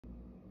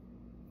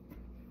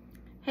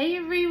Hey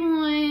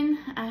everyone,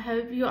 I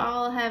hope you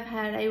all have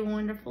had a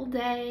wonderful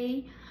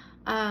day.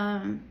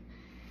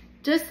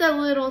 Just a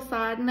little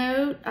side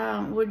note,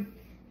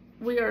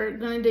 we are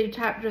going to do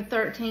chapter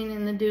 13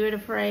 in the Do It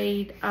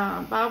Afraid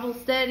Bible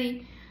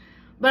study,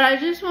 but I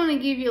just want to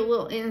give you a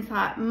little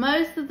insight.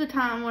 Most of the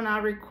time when I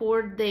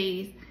record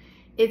these,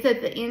 it's at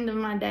the end of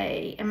my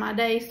day, and my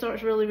day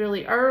starts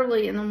really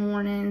early in the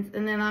mornings,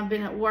 and then I've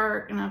been at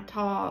work and I've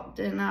talked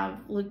and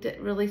I've looked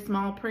at really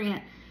small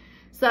print.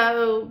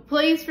 So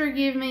please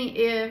forgive me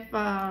if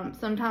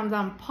sometimes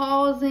I'm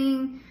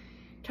pausing,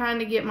 trying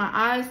to get my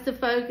eyes to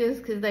focus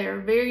because they are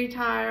very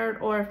tired,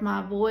 or if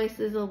my voice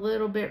is a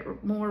little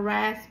bit more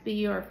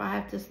raspy, or if I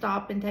have to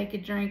stop and take a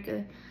drink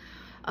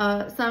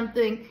of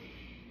something.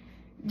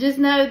 Just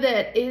know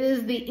that it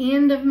is the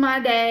end of my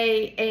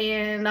day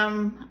and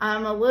I'm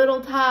a little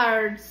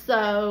tired,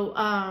 so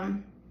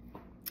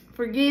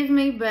forgive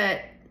me,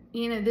 but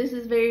you know, this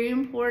is very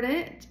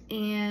important,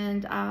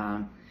 and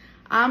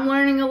I'm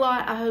learning a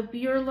lot. I hope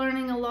you're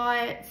learning a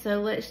lot. So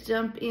let's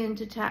jump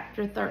into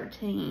chapter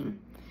 13.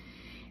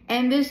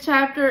 And this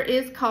chapter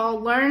is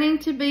called Learning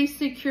to Be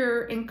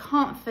Secure and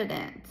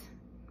Confident.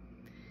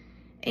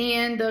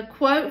 And the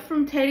quote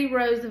from Teddy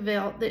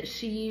Roosevelt that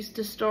she used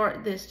to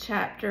start this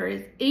chapter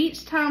is,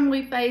 "Each time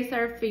we face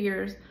our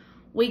fears,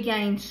 we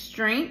gain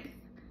strength,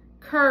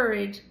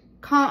 courage,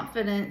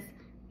 confidence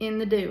in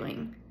the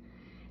doing."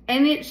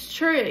 And it's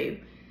true.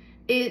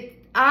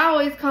 I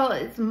always call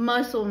it's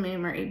muscle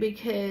memory,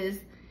 because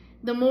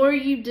the more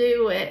you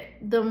do it,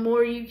 the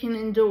more you can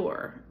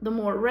endure. The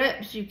more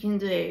reps you can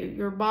do,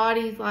 your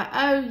body's like,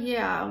 oh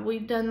yeah,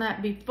 we've done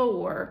that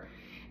before.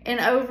 And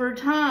over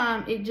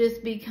time, it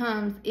just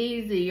becomes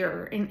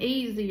easier and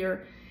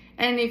easier.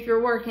 And if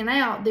you're working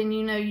out, then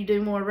you know you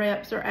do more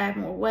reps or add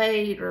more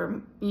weight,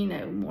 or you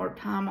know, more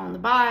time on the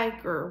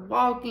bike or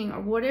walking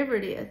or whatever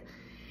it is.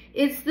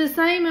 It's the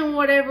same in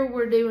whatever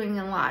we're doing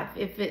in life.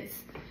 If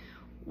it's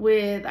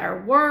with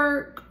our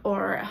work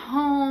or at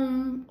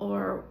home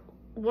or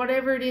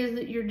whatever it is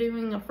that you're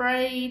doing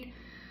afraid,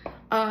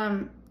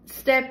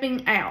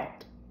 stepping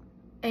out.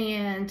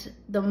 And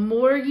the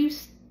more you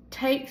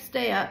take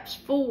steps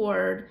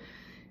forward,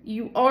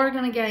 you are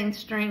going to gain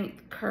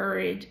strength,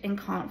 courage, and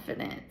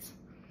confidence.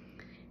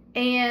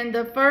 And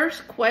the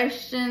first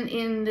question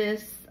in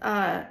this,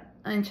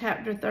 in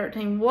chapter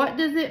 13, what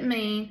does it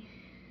mean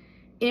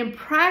in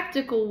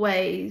practical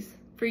ways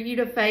for you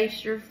to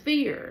face your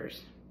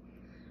fears?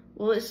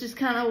 Well, it's just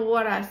kind of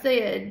what I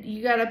said.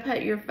 You got to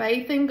put your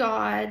faith in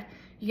God.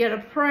 You got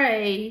to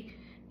pray.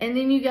 And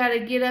then you got to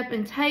get up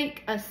and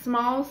take a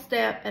small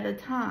step at a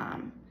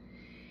time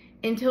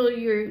until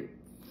you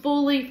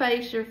fully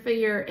face your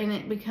fear and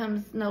it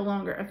becomes no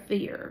longer a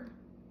fear.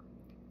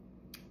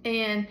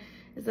 And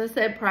as I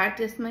said,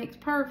 practice makes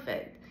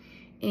perfect.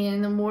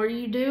 And the more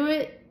you do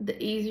it,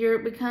 the easier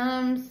it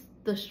becomes,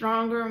 the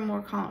stronger and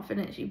more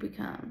confident you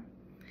become.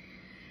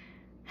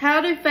 How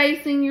do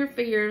facing your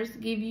fears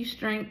give you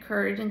strength,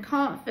 courage, and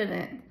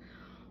confidence?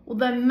 Well,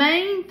 the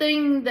main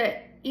thing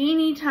that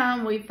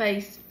anytime we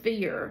face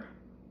fear,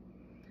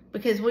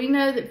 because we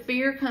know that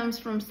fear comes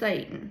from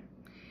Satan,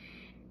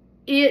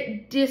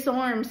 it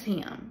disarms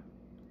him.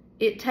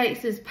 It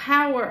takes his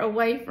power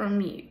away from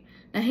you.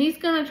 Now, he's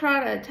going to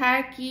try to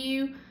attack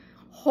you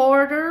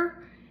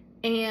harder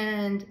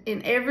and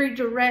in every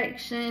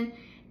direction,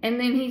 and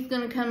then he's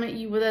going to come at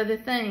you with other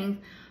things,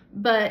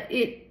 but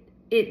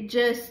it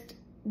just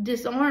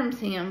disarms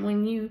him.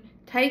 When you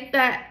take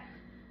that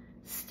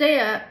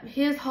step,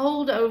 his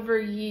hold over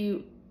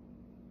you,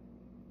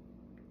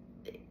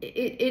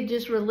 it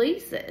just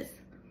releases.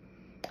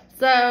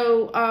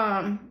 So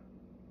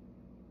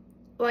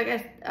like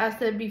I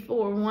said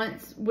before,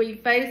 once we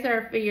face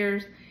our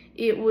fears,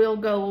 it will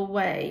go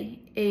away,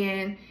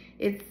 and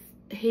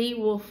he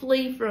will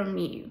flee from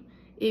you.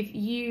 If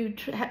you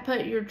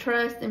put your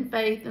trust and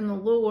faith in the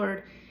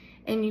Lord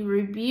and you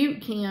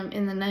rebuke him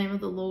in the name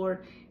of the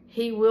Lord,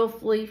 he will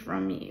flee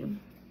from you.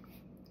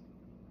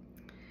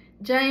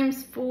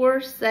 James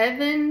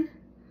 4:7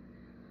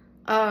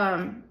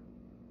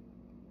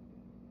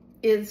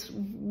 is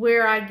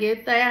where I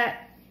get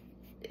that.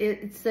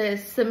 It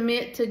says,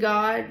 submit to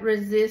God,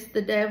 resist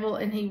the devil,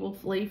 and he will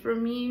flee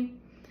from you.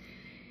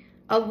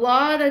 A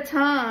lot of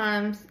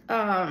times,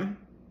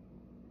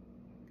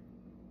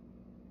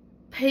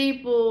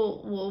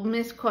 people will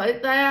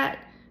misquote that,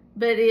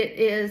 but it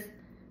is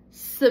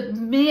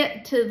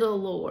submit to the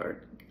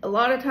Lord. A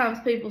lot of times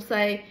people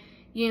say,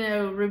 you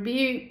know,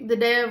 rebuke the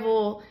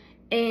devil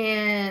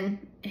and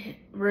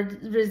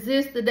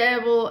resist the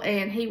devil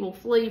and he will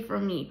flee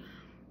from you.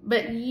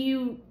 But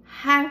you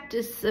have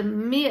to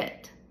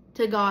submit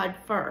to God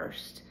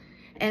first,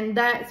 and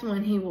that's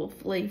when he will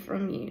flee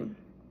from you.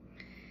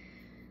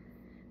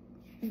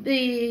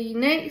 The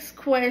next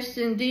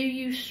question, do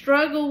you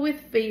struggle with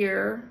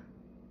fear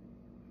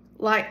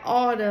like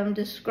Autumn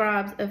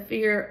describes a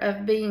fear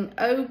of being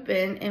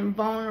open and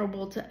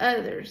vulnerable to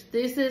others?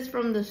 This is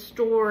from the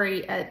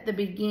story at the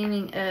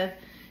beginning of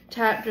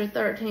chapter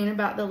 13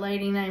 about the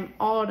lady named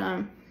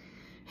Autumn,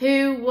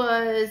 who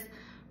was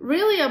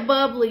really a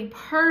bubbly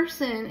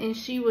person, and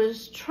she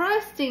was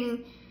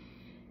trusting,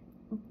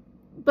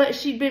 but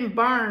she'd been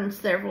burned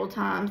several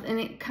times, and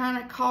it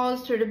kind of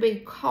caused her to be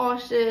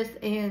cautious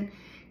and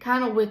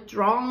kind of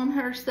withdrawn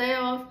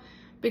herself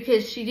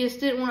because she just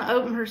didn't want to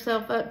open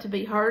herself up to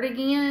be hurt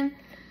again.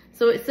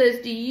 So it says,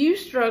 do you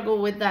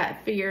struggle with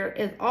that fear,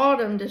 as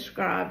Autumn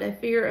described, a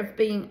fear of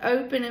being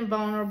open and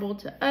vulnerable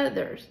to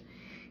others?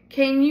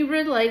 Can you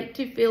relate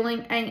to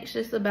feeling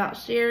anxious about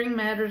sharing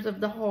matters of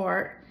the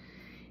heart?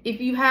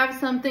 If you have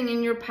something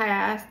in your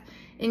past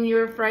and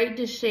you're afraid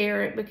to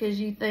share it because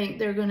you think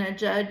they're going to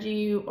judge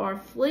you or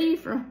flee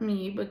from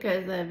you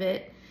because of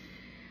it,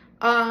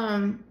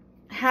 how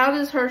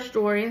does her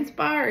story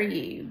inspire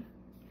you?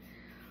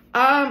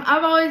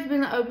 I've always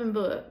been an open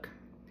book.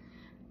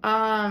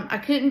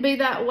 I couldn't be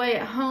that way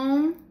at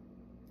home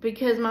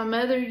because my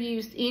mother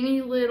used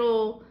any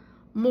little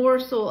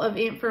morsel of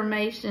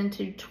information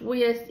to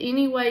twist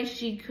any way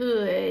she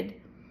could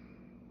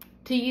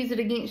to use it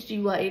against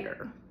you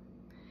later.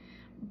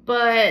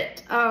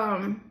 But,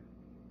 and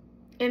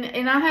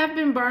I have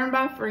been burned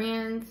by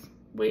friends.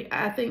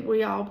 I think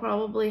we all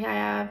probably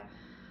have.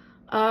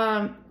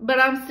 But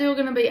I'm still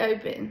going to be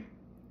open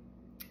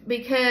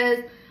because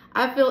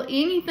I feel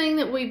anything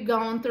that we've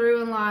gone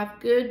through in life,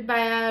 good,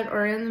 bad,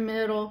 or in the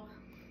middle,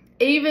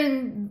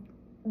 even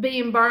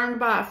being burned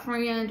by a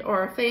friend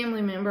or a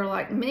family member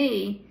like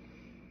me,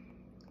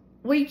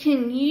 we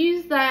can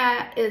use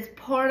that as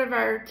part of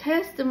our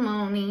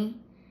testimony,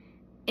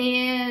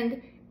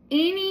 and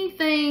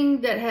anything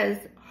that has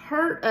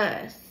hurt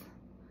us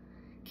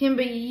can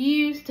be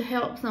used to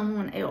help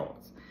someone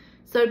else.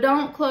 So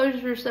don't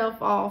close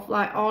yourself off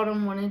like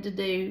Autumn wanted to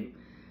do.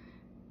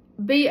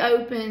 Be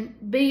open,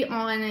 be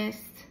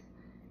honest.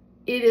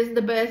 It is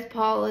the best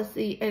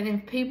policy. And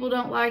if people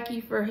don't like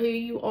you for who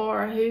you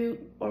are, who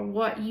or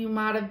what you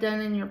might have done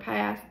in your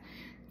past,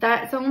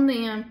 that's on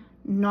them,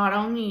 not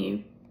on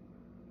you.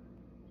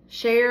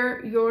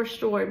 Share your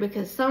story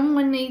because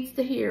someone needs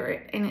to hear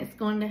it, and it's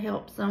going to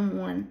help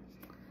someone.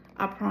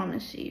 I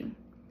promise you.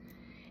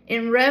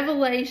 In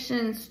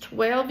Revelations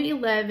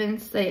 12:11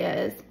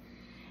 says,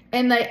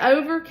 and they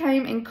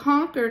overcame and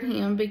conquered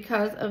him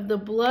because of the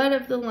blood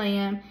of the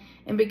Lamb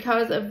and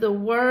because of the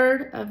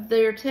word of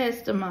their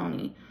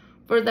testimony.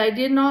 For they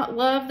did not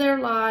love their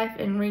life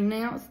and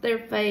renounce their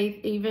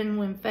faith even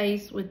when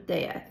faced with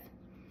death.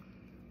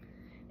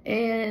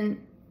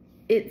 And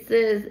it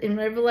says in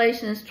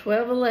Revelations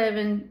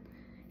 12:11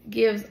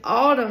 gives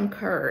Autumn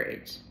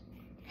courage.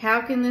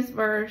 How can this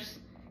verse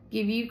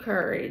give you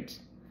courage?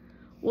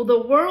 Well,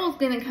 the world's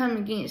going to come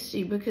against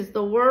you because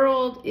the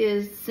world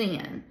is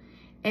sin.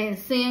 And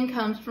sin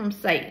comes from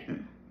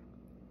Satan.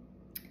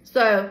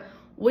 So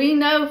we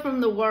know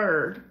from the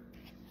word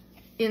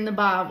in the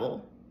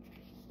Bible,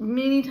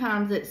 many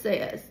times it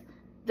says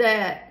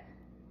that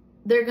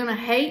they're going to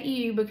hate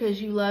you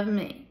because you love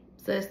me,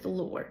 says the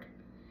Lord.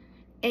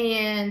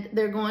 And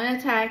they're going to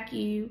attack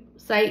you.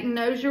 Satan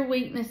knows your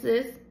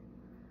weaknesses.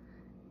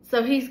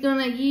 So he's going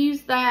to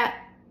use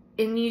that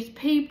and use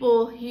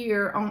people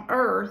here on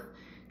earth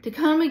to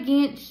come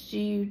against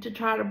you to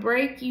try to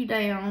break you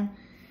down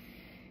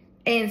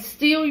and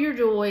steal your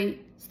joy,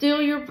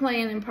 steal your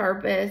plan and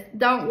purpose.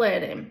 Don't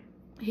let him.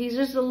 He's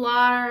just a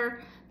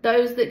liar.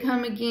 Those that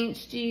come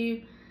against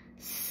you,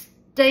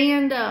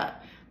 stand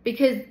up,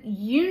 because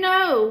you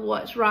know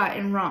what's right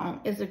and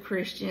wrong as a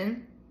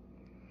Christian.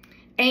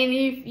 And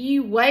if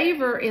you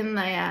waver in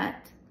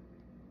that,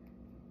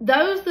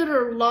 those that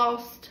are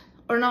lost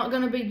are not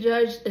going to be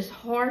judged as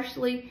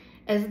harshly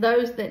as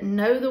those that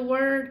know the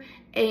word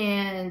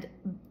and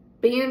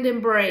bend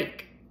and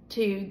break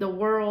to the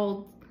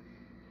world.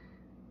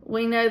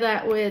 We know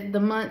that with the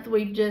month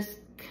we've just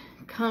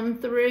come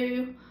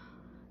through.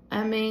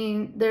 I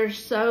mean, there's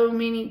so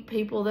many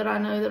people that I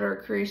know that are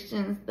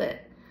Christians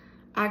that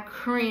I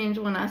cringe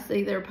when I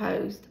see their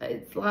posts.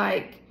 It's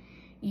like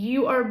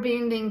you are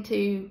bending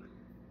to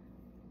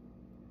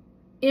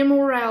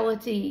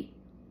immorality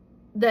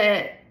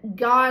that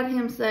God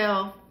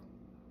himself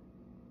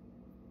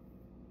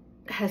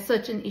has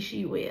such an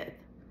issue with.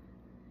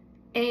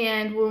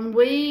 And when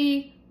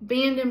we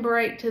bend and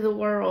break to the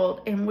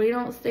world and we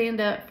don't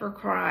stand up for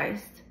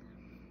Christ,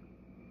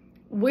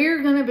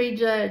 we're going to be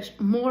judged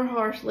more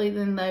harshly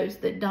than those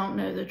that don't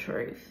know the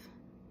truth.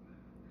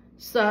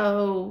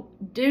 So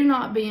do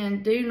not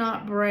bend, do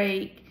not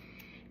break.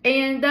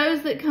 And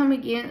those that come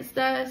against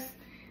us,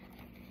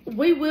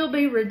 we will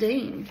be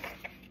redeemed.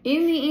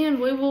 In the end,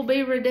 we will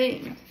be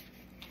redeemed.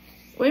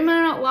 We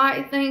may not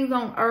like things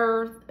on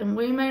earth, and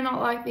we may not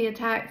like the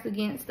attacks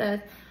against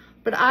us,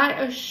 but I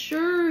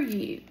assure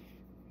you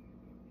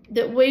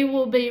that we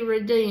will be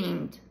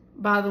redeemed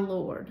by the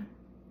Lord.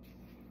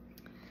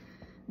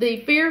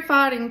 The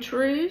fear-fighting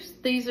truths,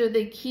 these are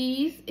the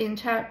keys in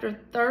chapter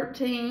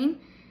 13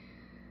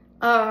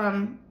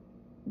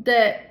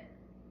 that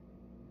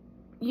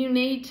you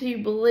need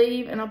to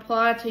believe and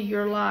apply to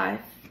your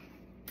life.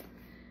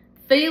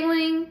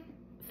 Feelings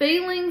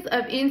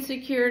of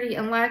insecurity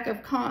and lack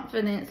of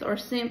confidence are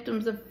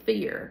symptoms of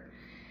fear,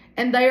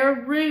 and they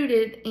are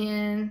rooted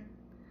in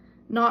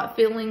not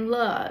feeling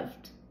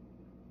loved.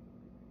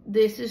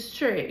 This is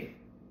true.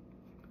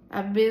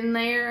 I've been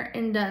there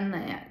and done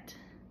that.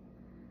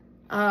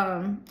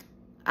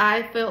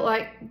 I felt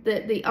like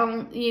that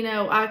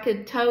I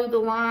could toe the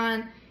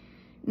line.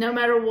 No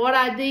matter what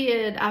I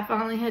did, I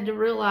finally had to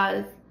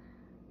realize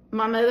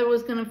my mother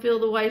was going to feel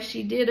the way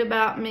she did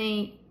about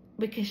me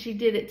because she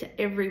did it to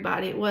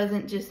everybody. It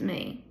wasn't just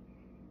me.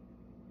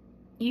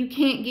 You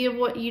can't give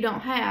what you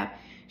don't have.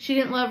 She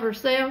didn't love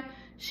herself.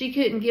 She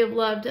couldn't give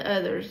love to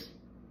others.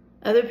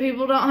 Other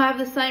people don't have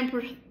the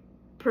same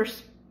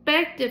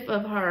perspective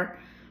of her,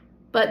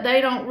 but they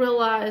don't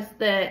realize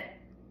that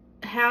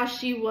how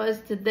she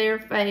was to their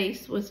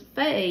face was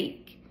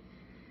fake.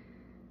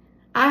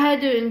 I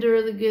had to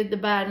endure the good, the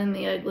bad, and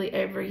the ugly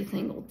every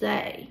single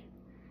day.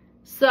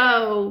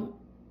 So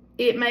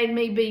it made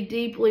me be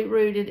deeply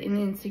rooted in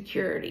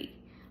insecurity.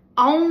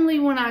 Only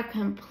when I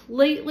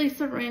completely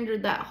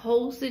surrendered that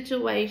whole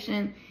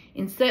situation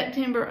in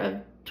September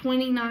of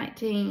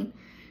 2019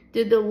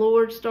 did the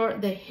Lord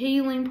start the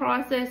healing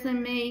process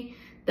in me,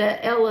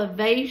 the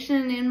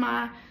elevation in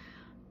my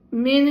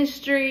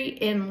ministry,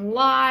 in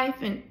life,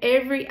 and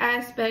every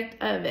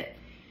aspect of it.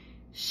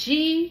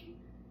 She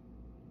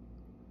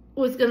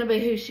was going to be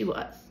who she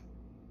was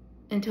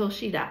until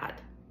she died.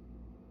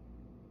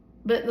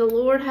 But the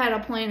Lord had a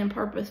plan and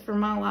purpose for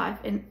my life,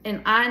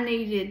 and I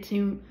needed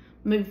to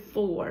move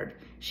forward.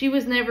 She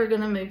was never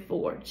going to move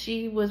forward.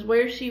 She was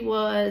where she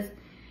was,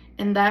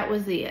 and that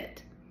was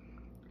it.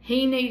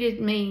 He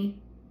needed me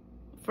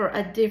for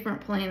a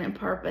different plan and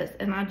purpose,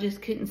 and I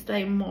just couldn't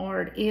stay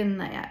marred in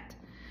that.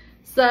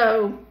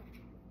 So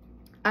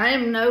I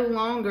am no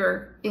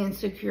longer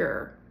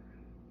insecure.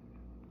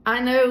 I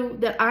know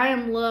that I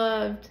am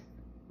loved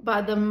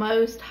by the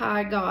Most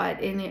High God,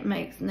 and it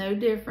makes no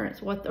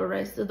difference what the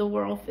rest of the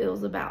world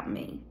feels about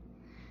me.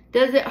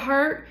 Does it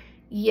hurt?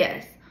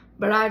 Yes,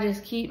 but I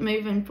just keep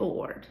moving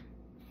forward.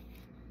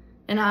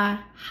 And I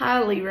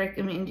highly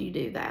recommend you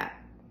do that.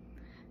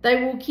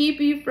 They will keep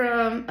you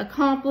from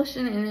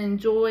accomplishing and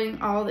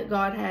enjoying all that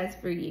God has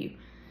for you.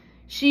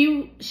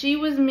 She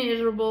was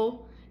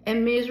miserable,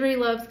 and misery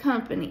loves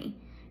company.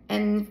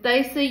 And if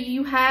they see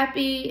you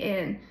happy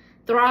and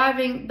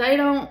thriving, they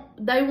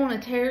want to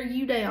tear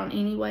you down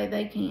any way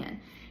they can.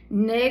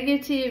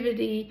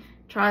 Negativity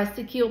tries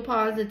to kill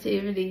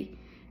positivity,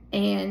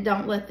 and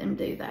don't let them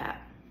do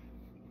that.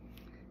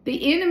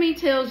 The enemy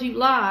tells you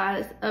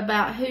lies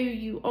about who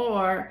you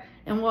are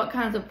and what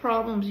kinds of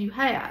problems you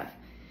have.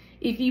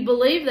 If you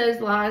believe those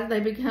lies, they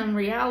become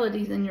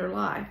realities in your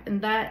life,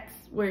 and that's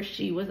where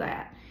she was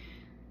at.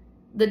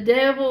 The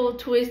devil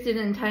twisted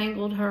and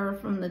tangled her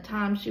from the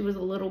time she was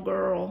a little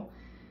girl.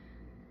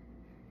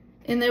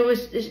 And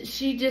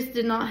she just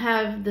did not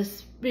have the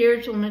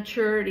spiritual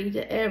maturity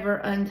to ever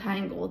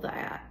untangle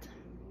that.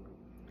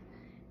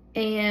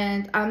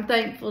 And I'm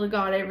thankful to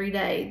God every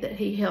day that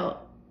He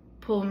helped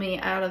pull me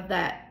out of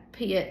that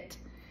pit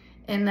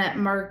and that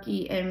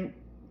murky and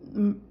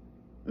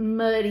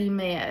muddy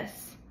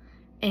mess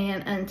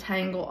and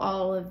untangle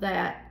all of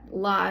that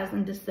lies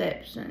and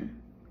deception.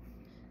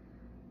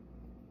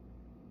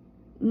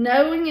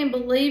 Knowing and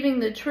believing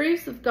the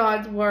truths of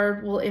God's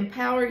word will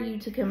empower you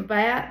to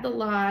combat the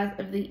lies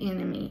of the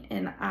enemy.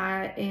 And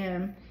I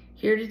am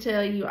here to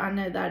tell you, I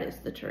know that is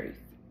the truth.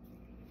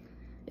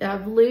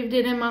 I've lived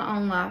it in my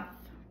own life.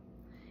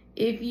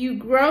 If you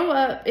grow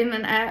up in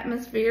an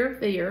atmosphere of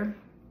fear,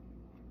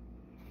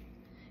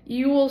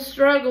 you will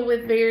struggle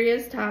with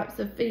various types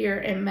of fear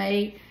and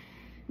may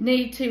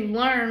need to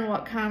learn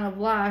what kind of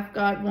life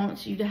God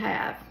wants you to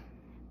have.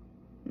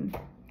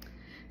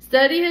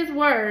 Study His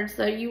word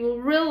so you will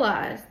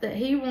realize that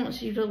He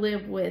wants you to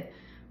live with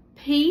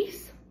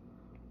peace,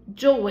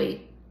 joy,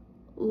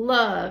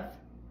 love,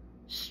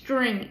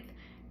 strength,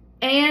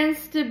 and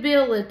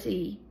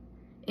stability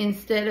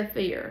instead of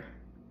fear.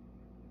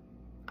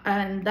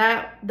 And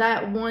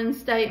that one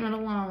statement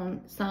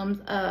alone sums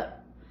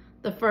up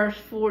the first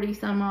 40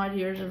 some odd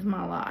years of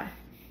my life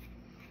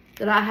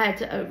that I had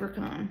to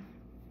overcome.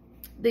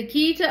 The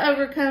key to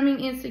overcoming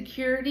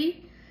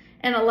insecurity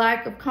and a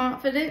lack of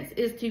confidence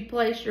is to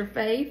place your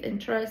faith and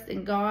trust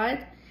in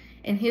God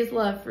and His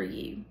love for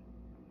you.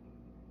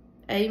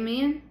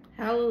 Amen.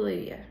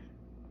 Hallelujah.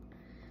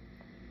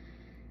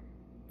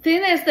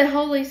 Then as the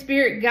Holy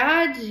Spirit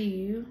guides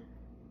you,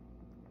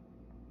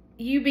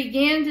 you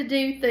begin to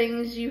do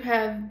things you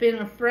have been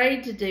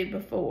afraid to do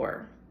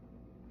before.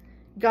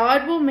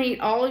 God will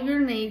meet all your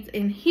needs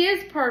in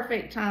His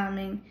perfect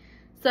timing,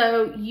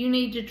 so you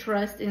need to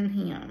trust in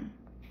Him.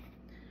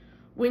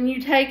 When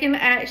you take an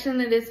action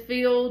that is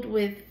filled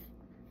with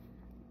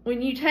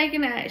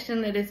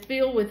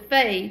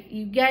faith,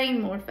 you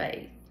gain more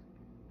faith.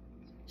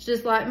 It's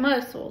just like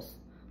muscles.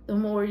 The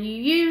more you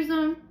use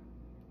them,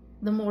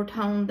 the more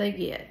toned they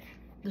get,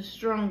 the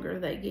stronger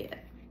they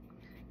get.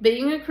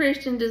 Being a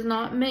Christian does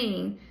not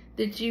mean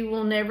that you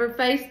will never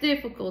face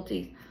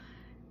difficulties.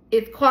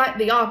 It's quite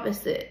the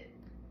opposite,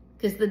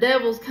 because the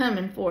devil's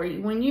coming for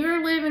you. When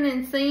you're living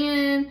in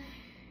sin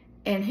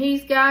and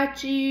he's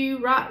got you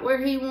right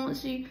where he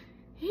wants you,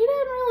 he doesn't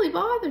really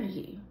bother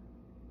you.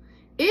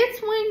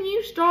 It's when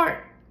you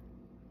start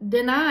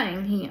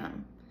denying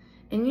him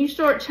and you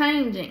start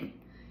changing.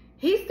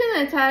 He's going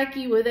to attack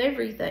you with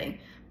everything,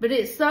 but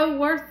it's so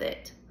worth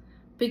it,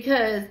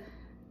 because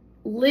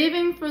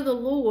living for the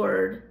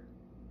Lord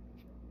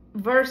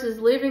versus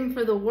living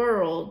for the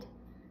world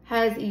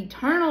has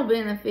eternal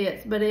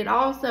benefits, but it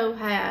also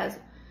has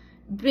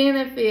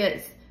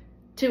benefits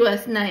to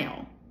us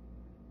now.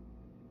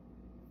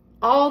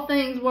 All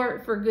things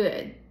work for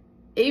good.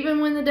 Even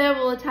when the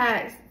devil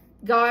attacks,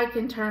 God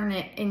can turn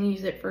it and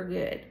use it for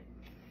good.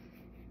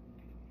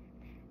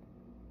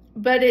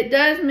 But it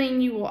does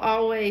mean you will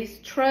always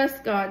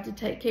trust God to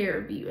take care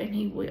of you, and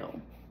he will.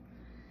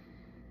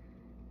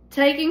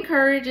 Taking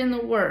courage in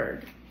the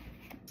Word.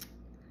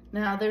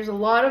 Now, there's a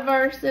lot of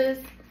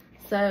verses,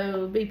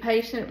 so be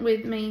patient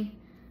with me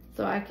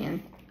so I've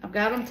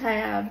got them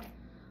tabbed,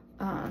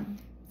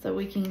 so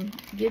we can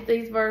get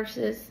these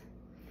verses.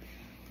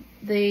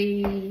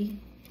 It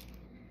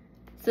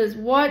says,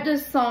 what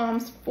does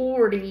Psalms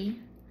 40,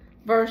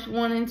 verse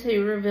 1 and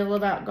 2 reveal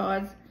about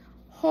God's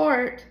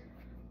heart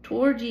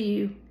toward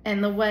you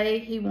and the way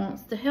he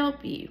wants to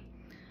help you?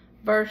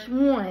 Verse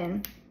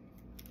 1,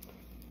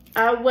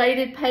 I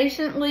waited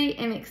patiently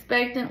and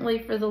expectantly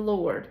for the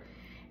Lord,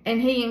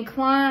 and he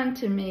inclined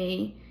to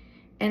me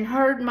and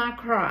heard my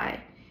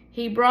cry.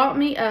 He brought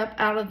me up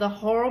out of the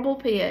horrible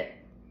pit.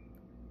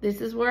 This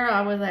is where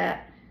I was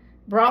at.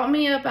 Brought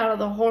me up out of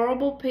the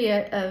horrible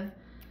pit of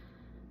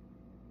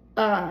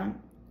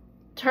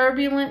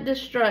turbulent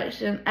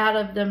destruction, out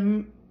of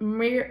the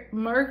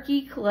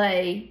murky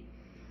clay,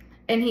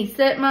 and he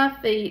set my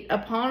feet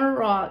upon a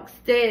rock,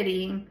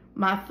 steadying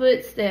my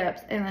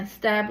footsteps and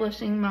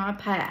establishing my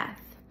path.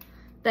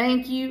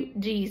 Thank you,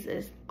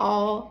 Jesus,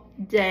 all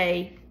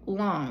day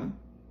long.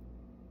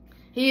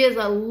 He is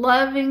a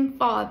loving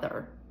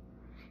Father.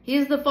 He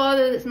is the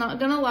Father that's not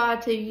going to lie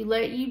to you,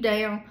 let you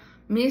down,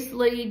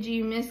 mislead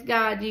you,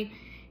 misguide you.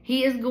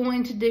 He is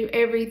going to do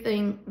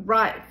everything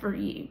right for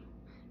you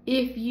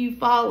if you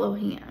follow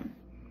him.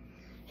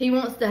 He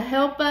wants to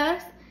help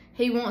us.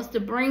 He wants to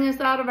bring us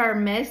out of our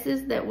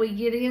messes that we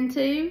get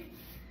into.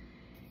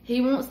 He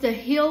wants to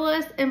heal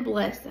us and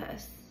bless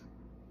us.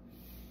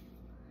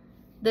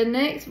 The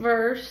next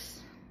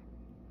verse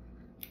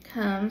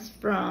comes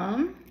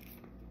from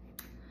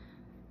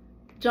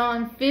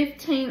John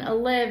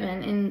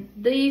 15:11. In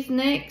these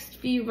next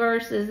few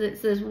verses, it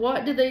says,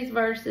 what do these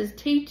verses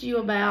teach you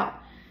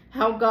about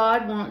how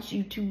God wants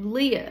you to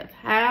live?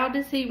 How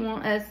does he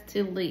want us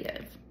to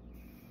live?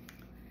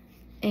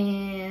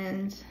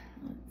 And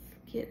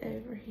let's get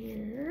over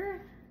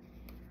here.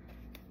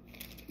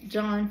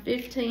 John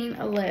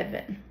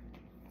 15:11.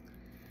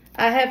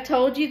 I have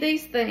told you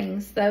these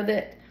things so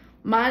that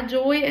my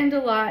joy and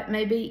delight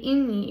may be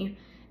in you,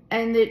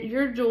 and that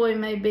your joy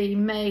may be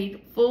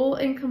made full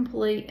and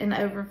complete and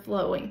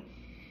overflowing.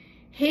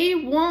 He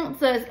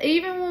wants us,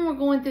 even when we're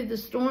going through the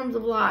storms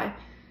of life,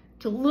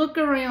 to look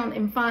around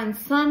and find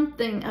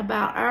something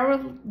about our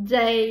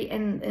day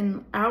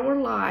and our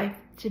life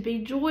to be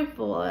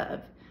joyful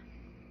of.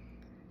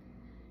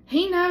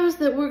 He knows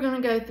that we're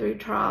going to go through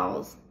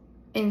trials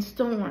and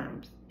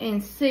storms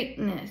and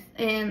sickness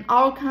and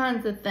all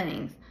kinds of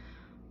things.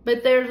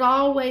 But there's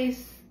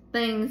always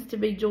things to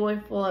be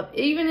joyful of.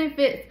 Even if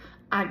it's,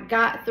 I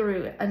got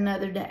through it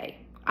another day.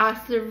 I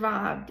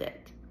survived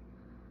it.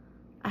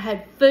 I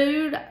had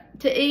food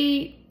to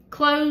eat,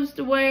 clothes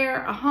to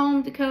wear, a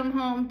home to come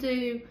home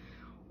to,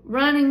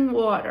 running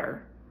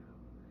water.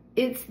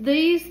 It's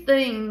these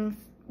things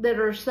that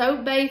are so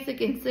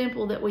basic and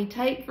simple that we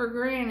take for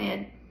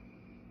granted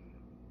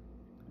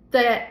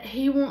that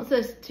he wants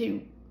us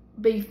to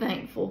be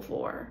thankful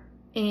for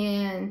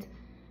and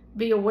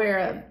be aware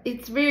of.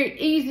 It's very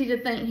easy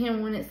to thank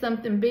him when it's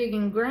something big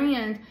and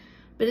grand,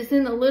 but it's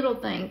in the little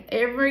things.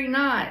 Every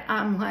night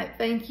I'm like,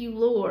 thank you,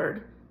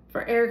 Lord,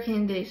 for air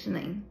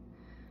conditioning,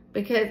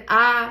 because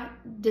I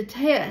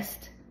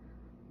detest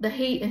the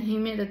heat and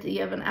humidity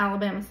of an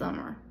Alabama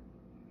summer.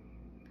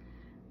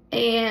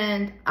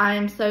 And I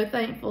am so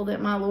thankful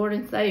that my Lord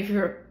and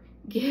Savior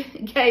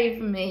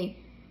gave me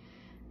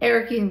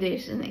air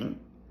conditioning.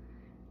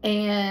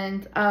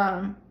 And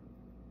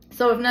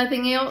so if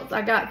nothing else,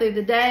 I got through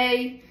the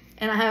day,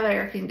 and I have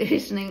air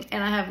conditioning,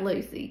 and I have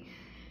Lucy.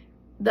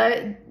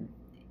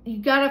 You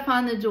got to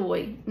find the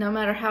joy. No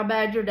matter how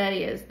bad your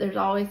day is, there's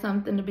always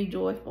something to be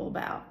joyful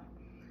about.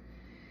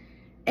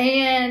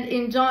 And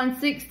in John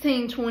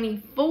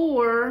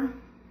 16:24,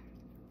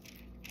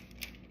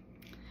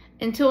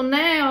 until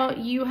now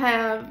you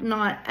have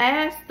not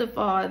asked the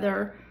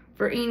Father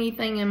for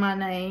anything in my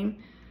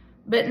name,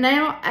 but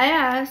now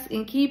ask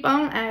and keep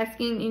on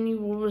asking, and you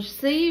will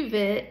receive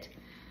it,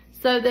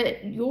 so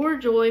that your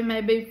joy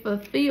may be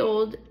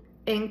fulfilled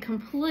and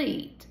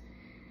complete.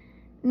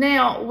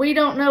 Now, we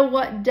don't know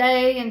what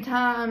day and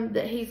time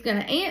that he's going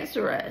to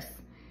answer us.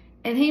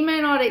 And he may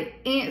not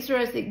answer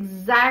us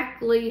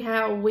exactly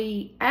how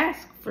we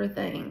ask for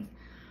things.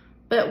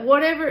 But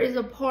whatever is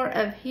a part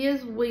of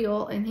his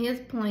will and his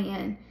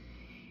plan,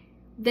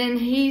 then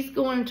he's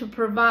going to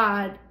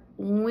provide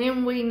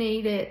when we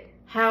need it,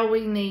 how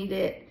we need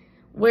it,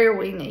 where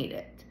we need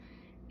it.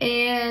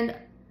 And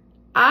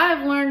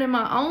I've learned in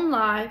my own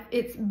life,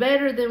 it's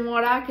better than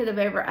what I could have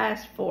ever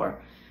asked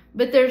for.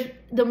 But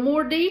the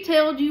more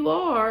detailed you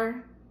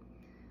are,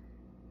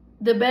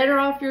 the better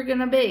off you're going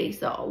to be.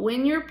 So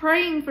when you're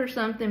praying for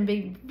something,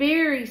 be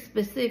very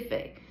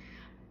specific.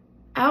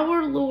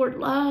 Our Lord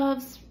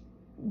loves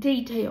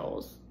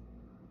details.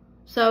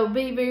 So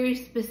be very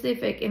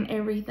specific in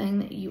everything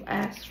that you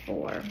ask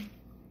for.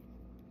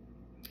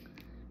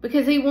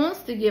 Because He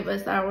wants to give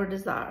us our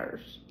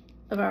desires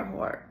of our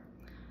heart.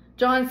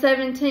 John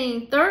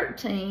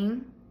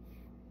 17:13.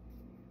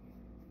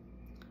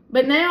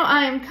 But now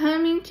I am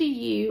coming to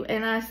you,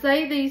 and I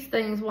say these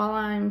things while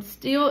I am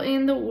still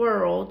in the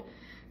world,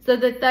 so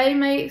that they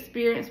may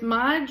experience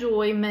my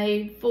joy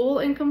made full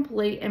and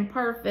complete and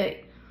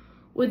perfect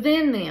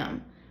within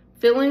them,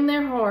 filling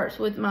their hearts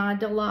with my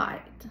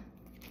delight.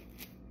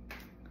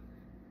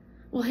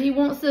 Well, He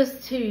wants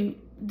us to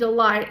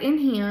delight in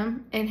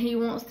Him, and He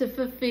wants to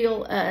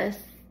fulfill us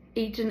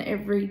each and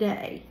every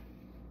day.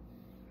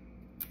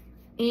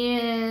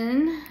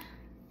 In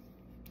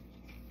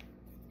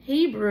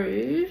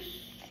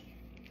Hebrews,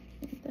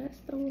 I think that's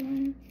the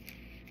one.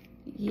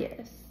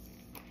 Yes.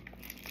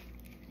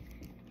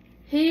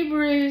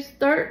 Hebrews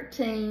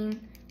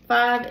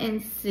 13:5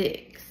 and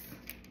 6.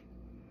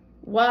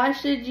 Why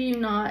should you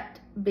not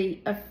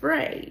be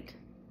afraid?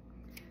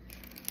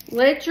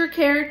 Let your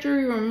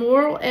character, your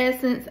moral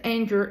essence,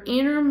 and your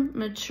inner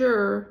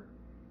mature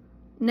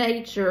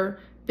nature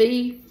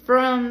be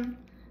from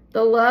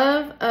the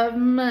love of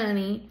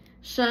money.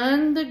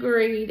 Shun the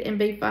greed and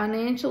be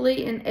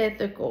financially and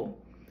ethical,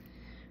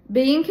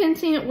 being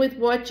content with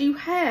what you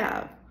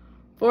have.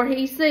 For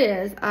He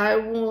says, I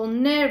will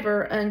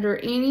never under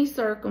any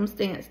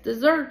circumstance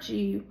desert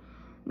you,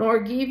 nor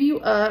give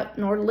you up,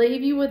 nor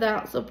leave you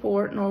without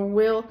support, nor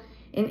will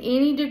in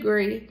any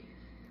degree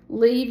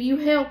leave you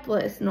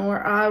helpless,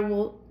 nor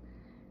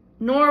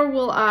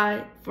will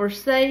I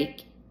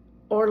forsake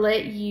or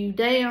let you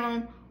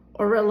down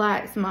or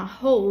relax my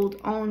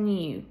hold on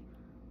you.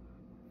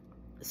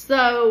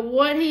 So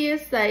what He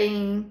is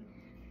saying,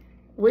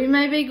 we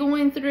may be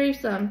going through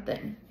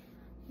something,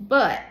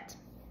 but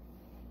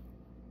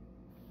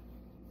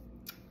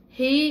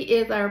He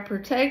is our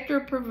protector,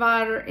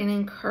 provider, and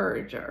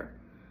encourager.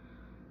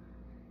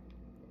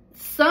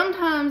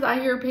 Sometimes I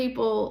hear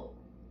people,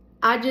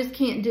 I just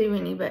can't do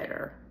any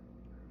better.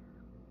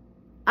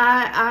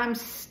 I'm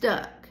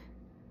stuck.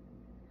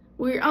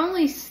 We're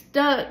only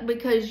stuck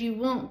because you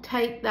won't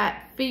take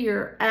that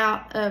fear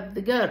out of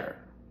the gutter.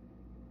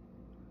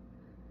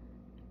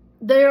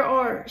 There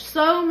are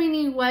so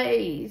many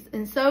ways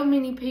and so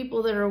many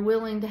people that are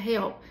willing to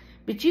help,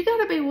 but you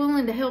got to be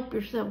willing to help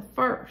yourself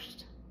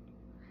first.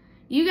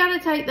 You got to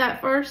take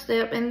that first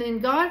step, and then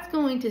God's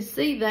going to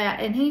see that,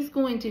 and He's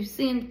going to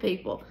send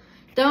people.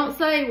 Don't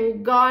say, well,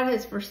 God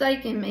has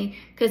forsaken me,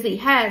 because He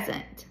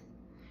hasn't.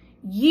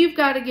 You've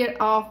got to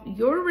get off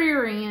your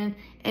rear end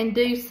and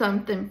do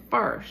something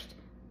first.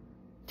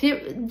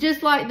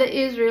 Just like the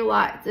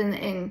Israelites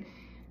and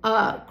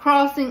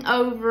crossing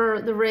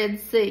over the Red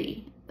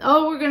Sea.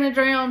 Oh, we're going to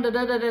drown,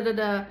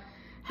 da-da-da-da-da-da.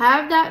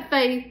 Have that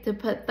faith to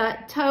put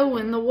that toe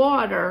in the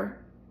water.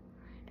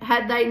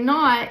 Had they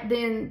not,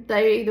 then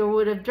they either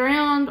would have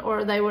drowned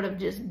or they would have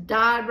just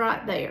died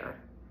right there.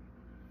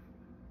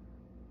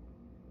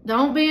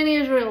 Don't be an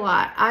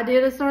Israelite. I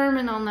did a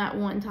sermon on that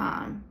one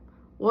time.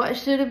 What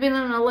should have been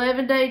an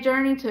 11-day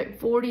journey took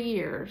 40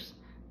 years.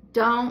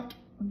 Don't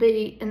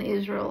be an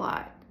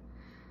Israelite.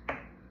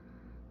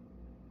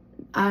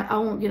 I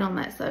won't get on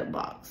that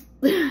soapbox.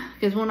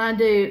 Because when I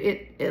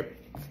do, it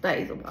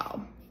stays a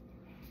while.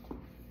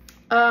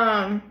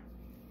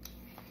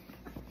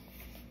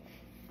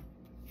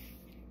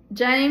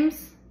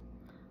 James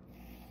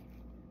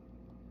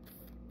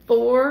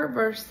 4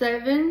 verse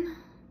 7.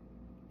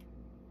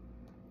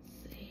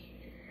 Let's see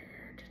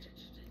here.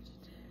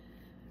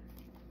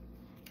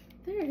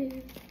 There it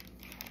is.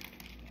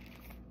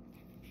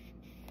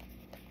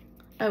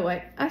 Oh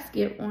wait, I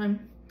skipped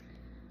one.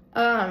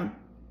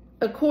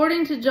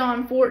 According to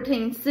John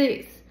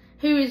 14:6,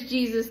 who is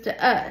Jesus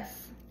to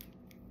us?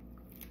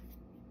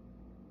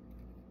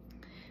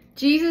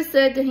 Jesus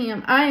said to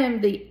him, I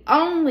am the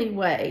only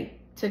way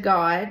to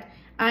God.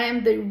 I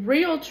am the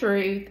real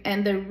truth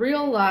and the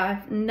real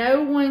life.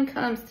 No one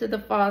comes to the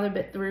Father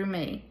but through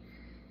me.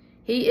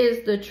 He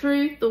is the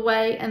truth, the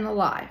way, and the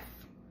life.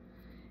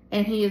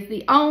 And He is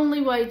the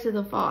only way to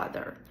the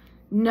Father.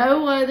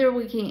 No other.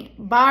 We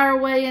can't buy our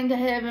way into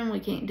heaven. We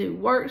can't do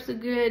works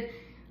of good.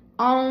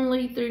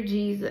 Only through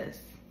Jesus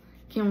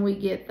can we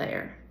get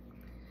there.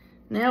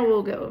 Now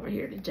we'll go over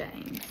here to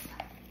James.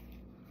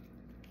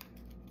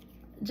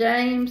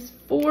 James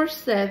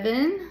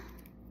 4:7.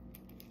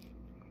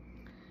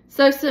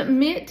 So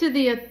submit to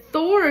the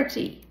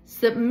authority.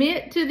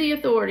 Submit to the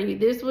authority.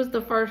 This was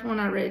the first one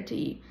I read to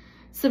you.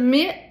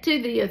 Submit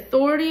to the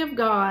authority of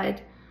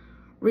God.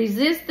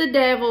 Resist the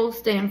devil.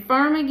 Stand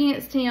firm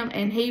against him,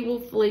 and he will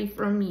flee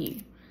from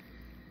you.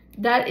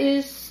 That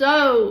is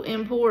so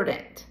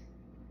important.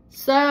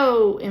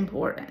 So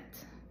important.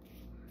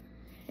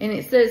 And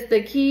it says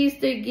the keys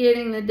to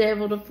getting the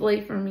devil to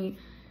flee from you.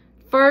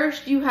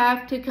 First, you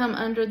have to come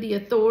under the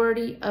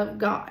authority of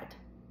God.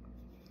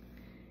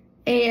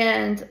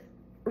 And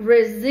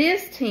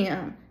resist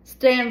him.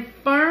 Stand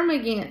firm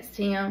against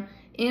him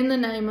in the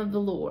name of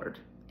the Lord.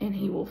 And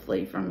he will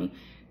flee from you.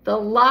 The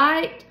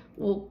light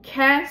will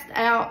cast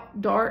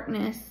out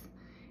darkness.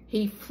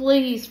 He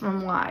flees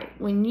from light.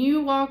 When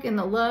you walk in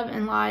the love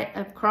and light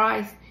of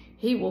Christ,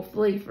 he will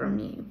flee from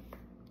you.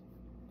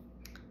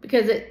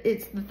 Because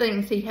it's the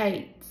things he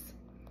hates.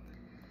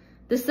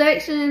 The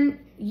section,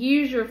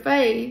 use your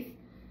faith,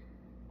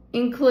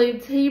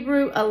 includes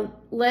Hebrews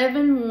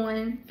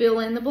 11:1, fill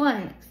in the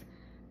blanks.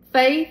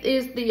 Faith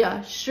is the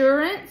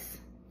assurance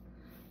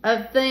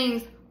of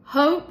things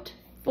hoped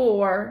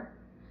for,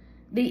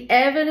 the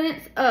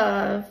evidence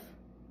of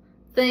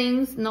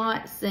things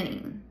not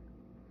seen.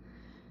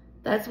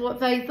 That's what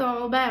faith's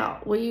all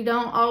about. We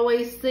don't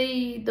always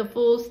see the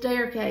full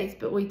staircase,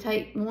 but we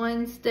take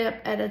one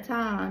step at a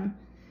time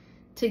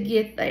to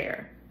get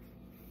there.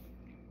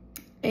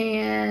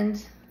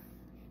 And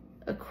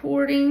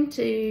according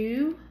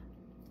to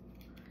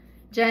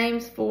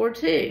James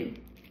 4:2,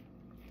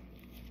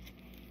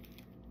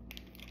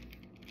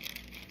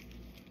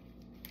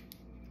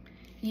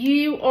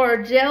 you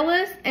are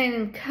jealous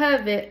and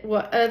covet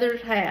what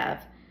others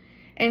have,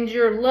 and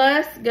your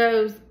lust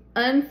goes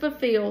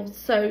unfulfilled,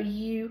 so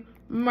you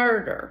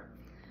murder.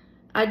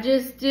 I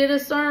just did a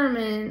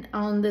sermon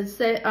on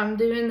I'm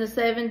doing the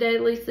 7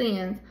 deadly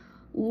sins.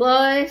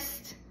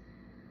 Lust,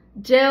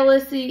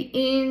 jealousy,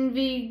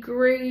 envy,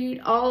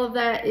 greed, all of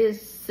that is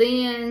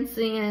sin,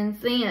 sin,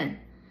 sin.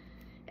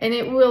 And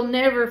it will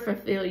never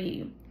fulfill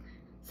you.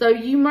 So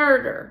you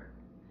murder.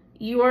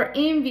 You are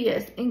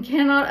envious and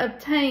cannot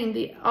obtain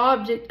the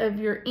object of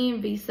your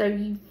envy, so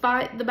you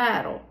fight the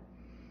battle.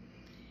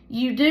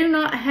 You do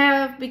not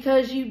have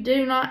because you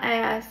do not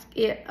ask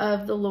it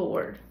of the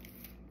Lord.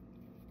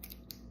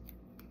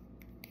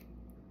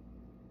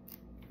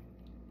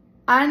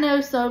 I know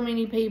so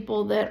many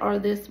people that are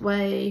this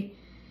way,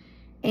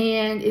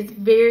 and it's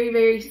very,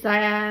 very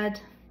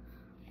sad.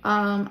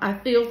 I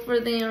feel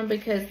for them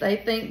because they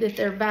think that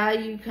their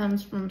value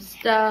comes from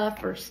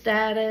stuff or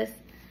status,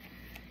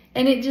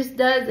 and it just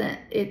doesn't.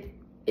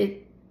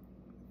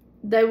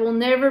 They will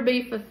never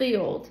be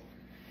fulfilled.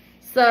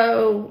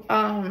 So,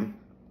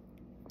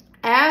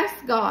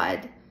 ask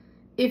God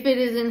if it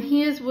is in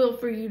his will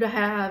for you to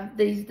have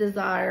these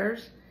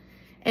desires,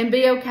 and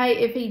be okay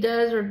if he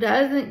does or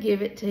doesn't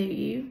give it to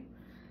you.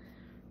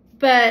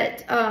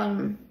 But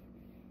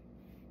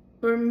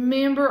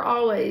remember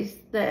always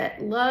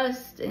that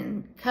lust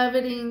and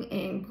coveting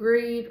and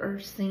greed are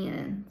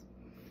sins.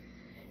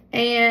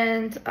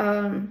 And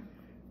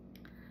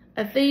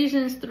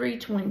Ephesians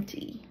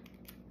 3:20.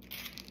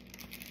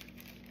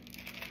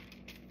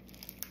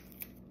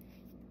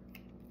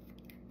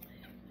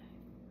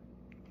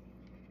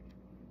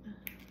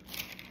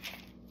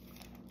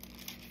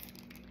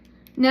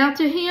 Now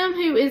to him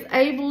who is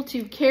able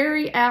to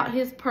carry out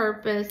his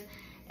purpose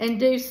and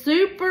do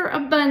super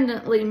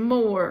abundantly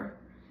more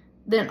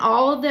than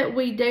all that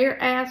we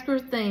dare ask or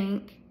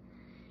think,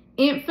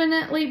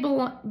 infinitely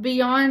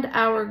beyond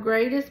our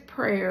greatest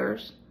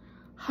prayers,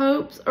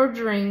 hopes, or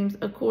dreams,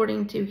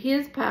 according to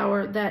his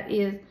power that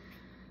is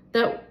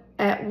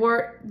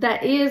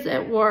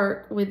at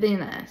work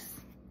within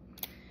us.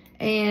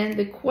 And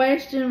the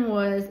question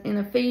was in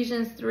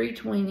Ephesians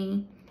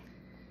 3:20.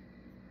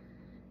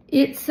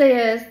 It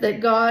says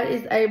that God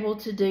is able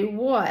to do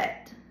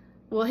what?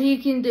 Well, he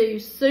can do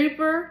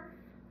super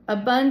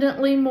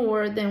abundantly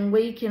more than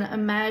we can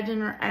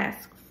imagine or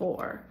ask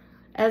for.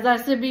 As I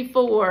said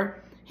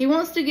before, he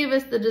wants to give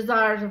us the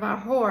desires of our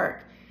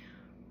heart.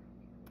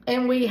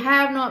 And we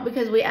have not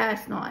because we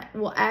ask not.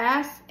 We'll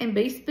ask and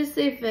be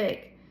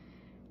specific.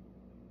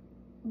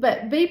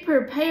 But be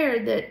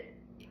prepared that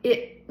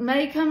it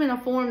may come in a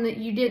form that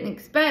you didn't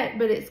expect,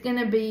 but it's going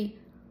to be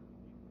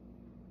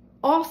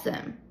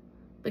awesome.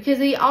 Because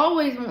he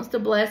always wants to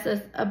bless us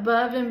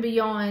above and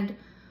beyond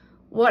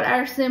what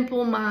our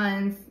simple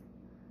minds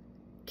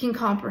can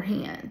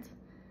comprehend.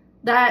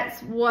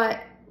 That's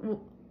what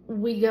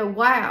we go,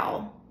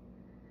 wow.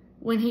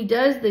 When he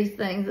does these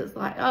things, it's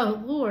like,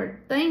 oh, Lord,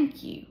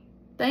 thank you.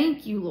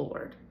 Thank you,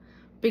 Lord.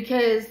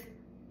 Because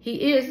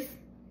he is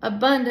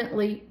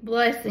abundantly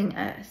blessing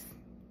us.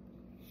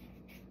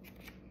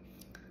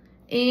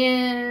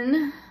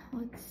 And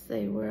let's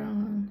see, we're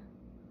on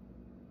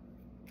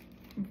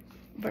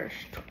verse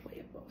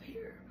 12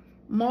 here.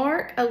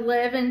 Mark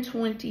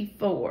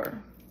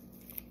 11:24.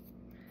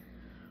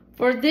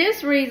 For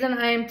this reason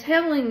I am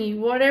telling you,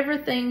 whatever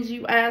things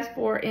you ask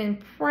for in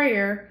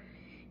prayer,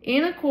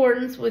 in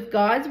accordance with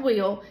God's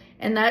will,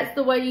 and that's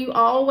the way you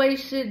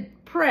always should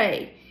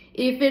pray,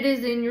 if it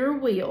is in your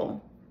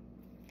will.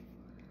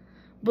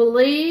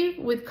 Believe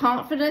with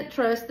confident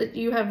trust that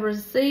you have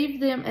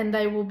received them and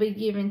they will be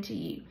given to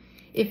you.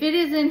 If it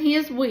is in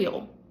his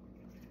will,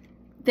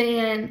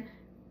 then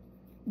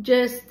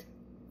just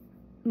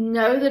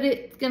know that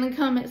it's going to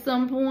come at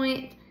some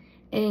point,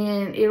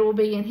 and it will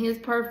be in his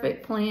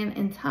perfect plan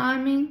and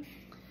timing.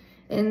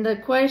 And the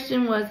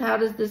question was, how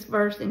does this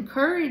verse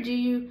encourage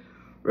you?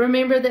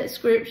 Remember that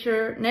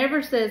Scripture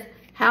never says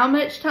how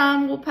much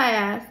time will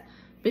pass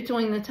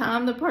between the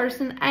time the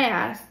person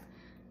asks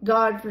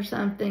God for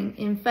something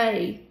in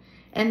faith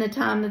and the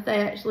time that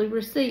they actually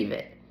receive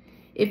it.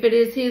 If it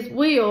is His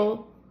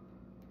will,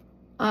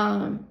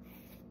 how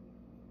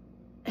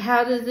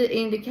does it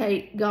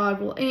indicate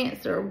God will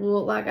answer?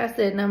 Well, like I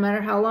said, no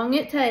matter how long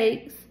it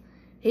takes,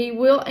 He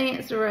will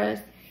answer us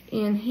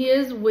in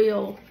His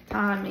will,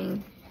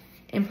 timing,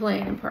 and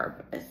plan and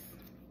purpose.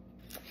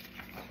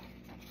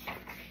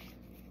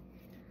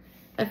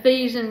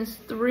 Ephesians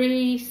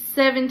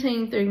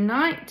 3:17 through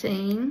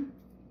 19.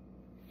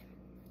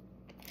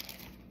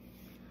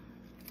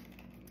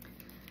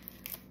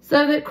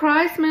 So that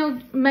Christ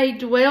may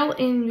dwell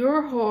in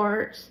your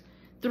hearts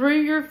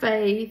through your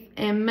faith,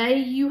 and may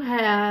you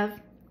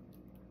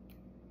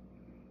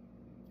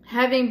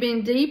having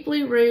been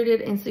deeply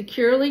rooted and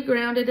securely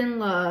grounded in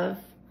love,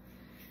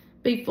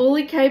 be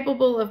fully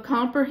capable of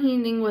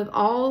comprehending with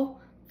all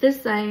the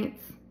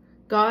saints,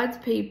 God's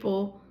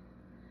people,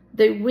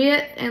 the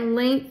width and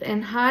length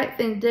and height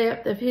and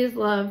depth of His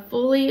love,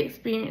 fully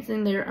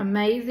experiencing their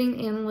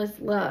amazing, endless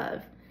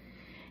love,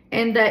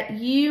 and that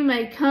you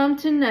may come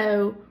to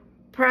know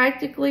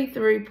practically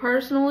through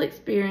personal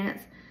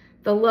experience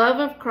the love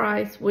of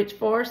Christ, which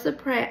far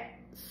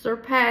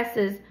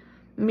surpasses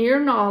mere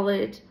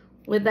knowledge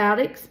without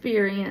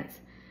experience,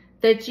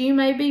 that you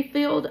may be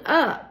filled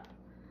up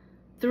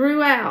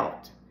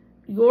throughout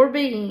your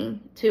being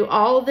to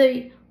all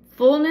the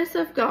fullness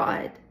of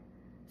God,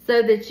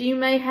 so that you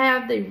may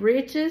have the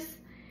richest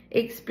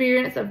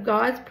experience of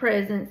God's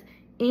presence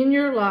in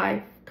your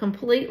life,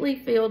 completely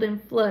filled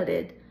and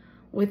flooded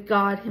with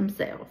God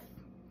Himself.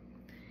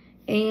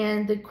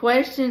 And the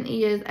question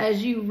is,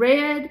 as you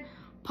read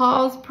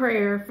Paul's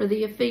prayer for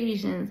the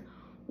Ephesians,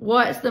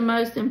 what's the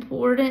most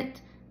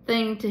important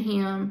thing to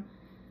him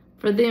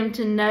for them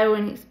to know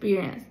and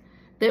experience?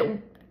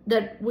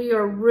 That we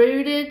are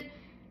rooted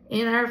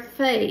in our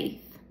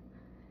faith,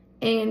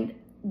 and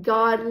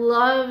God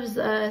loves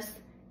us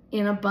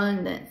in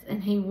abundance,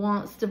 and He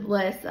wants to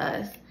bless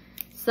us.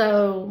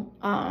 So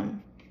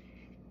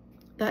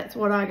that's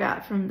what I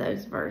got from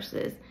those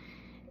verses.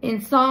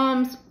 In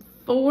Psalms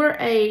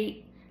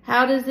 4:8,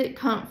 how does it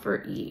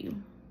comfort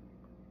you?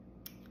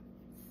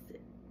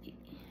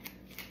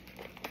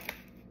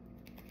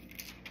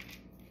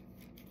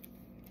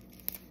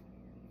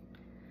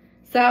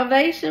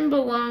 Salvation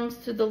belongs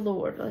to the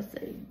Lord. Let's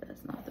see,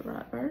 that's not the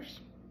right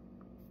verse.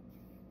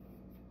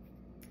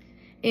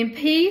 In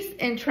peace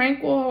and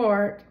tranquil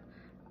heart,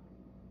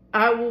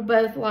 I will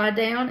both lie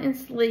down and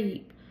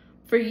sleep,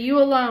 for you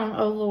alone,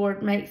 O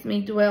Lord, makes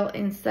me dwell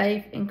in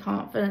safe and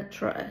confident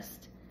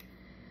trust.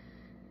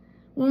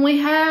 When we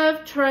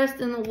have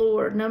trust in the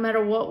Lord, no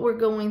matter what we're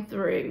going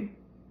through,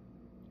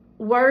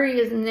 worry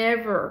is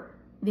never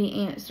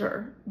the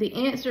answer. The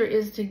answer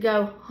is to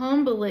go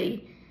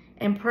humbly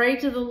and pray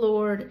to the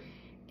Lord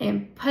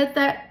and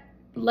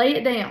lay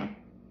it down.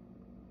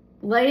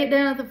 Lay it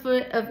down at the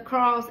foot of the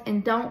cross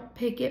and don't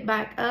pick it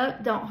back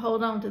up. Don't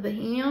hold on to the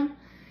hem.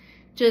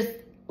 Just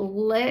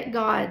let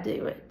God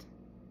do it.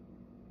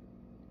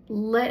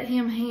 Let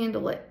Him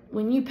handle it.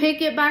 When you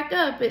pick it back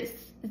up,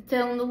 it's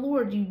telling the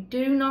Lord you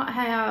do not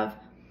have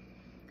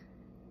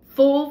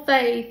full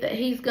faith that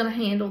He's going to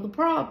handle the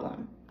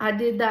problem. I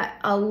did that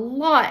a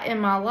lot in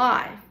my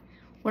life.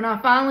 When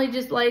I finally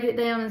just laid it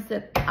down and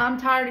said, I'm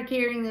tired of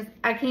carrying this.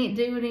 I can't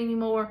do it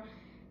anymore.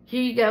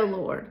 Here you go,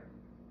 Lord.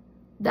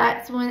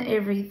 That's when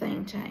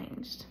everything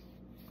changed.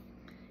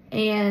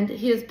 And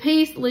His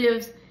peace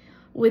lives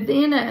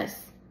within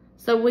us,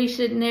 so we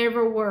should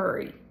never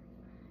worry.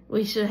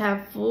 We should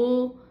have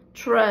full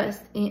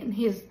trust in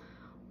His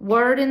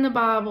word in the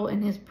Bible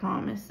and His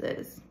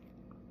promises.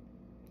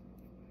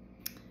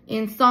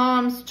 In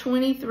Psalms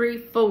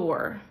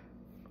 23:4,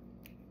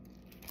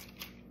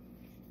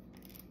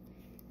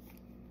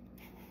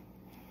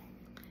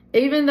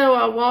 even though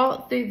I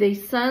walk through the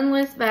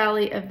sunless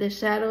valley of the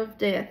shadow of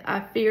death, I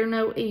fear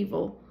no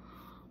evil,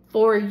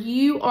 for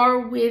you are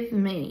with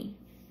me.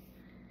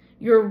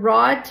 Your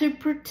rod to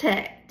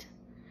protect,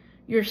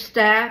 your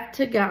staff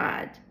to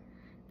guide,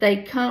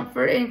 they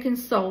comfort and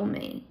console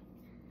me.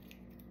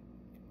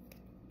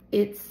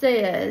 It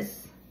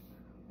says,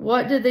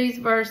 what do these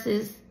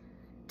verses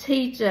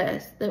teach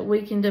us that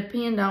we can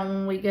depend on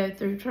when we go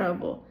through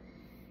trouble?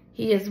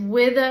 He is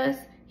with us.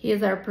 He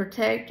is our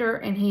protector,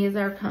 and He is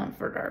our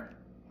comforter.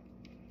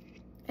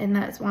 And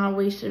that's why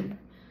we should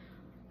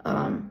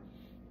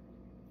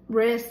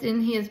rest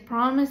in His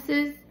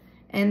promises.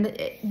 And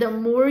the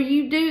more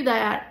you do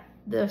that,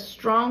 the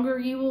stronger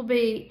you will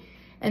be,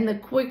 and the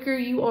quicker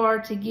you are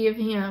to give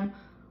Him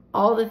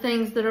all the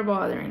things that are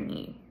bothering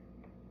you.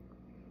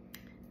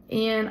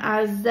 In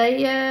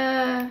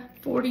Isaiah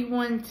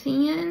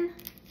 41:10,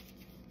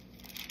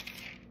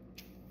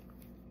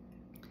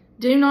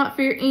 do not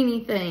fear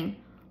anything,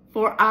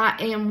 for I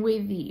am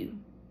with you.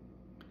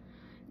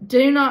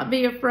 Do not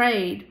be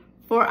afraid,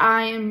 for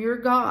I am your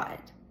God.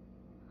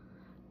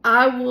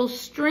 I will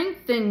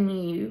strengthen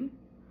you.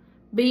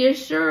 Be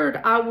assured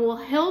I will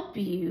help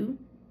you.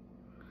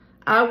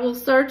 I will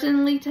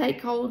certainly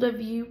take hold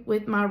of you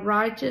with my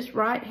righteous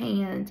right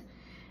hand,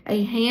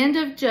 a hand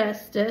of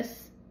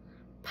justice,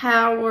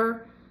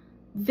 power,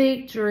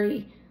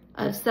 victory,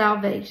 of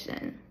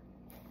salvation.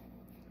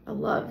 I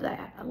love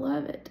that. I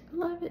love it. I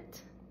love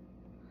it.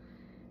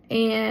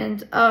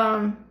 And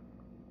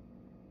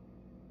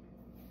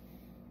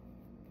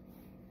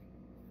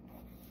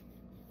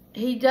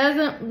he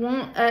doesn't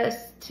want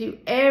us to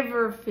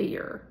ever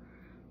fear,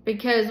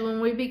 because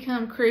when we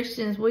become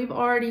Christians, we've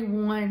already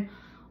won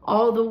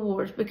all the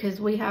wars,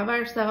 because we have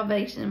our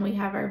salvation, we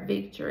have our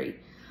victory.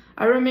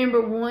 I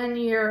remember one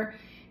year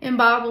in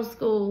Bible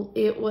school,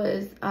 it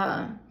was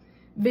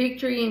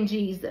Victory in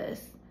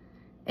Jesus,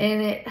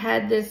 and it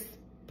had this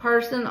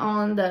person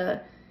on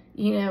the,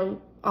 you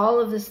know,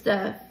 all of the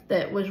stuff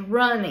that was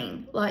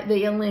running like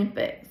the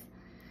Olympics,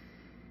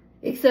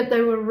 except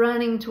they were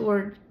running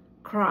toward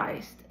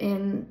Christ.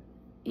 And,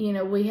 you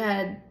know, we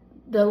had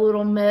the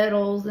little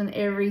medals and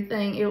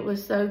everything. It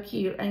was so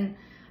cute. And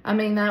I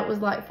mean, that was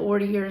like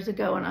 40 years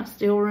ago, and I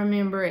still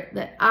remember it,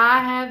 that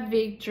I have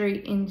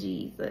victory in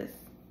Jesus.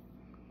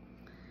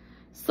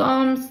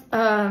 Psalms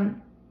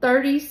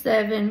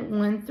 37,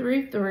 1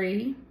 through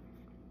 3.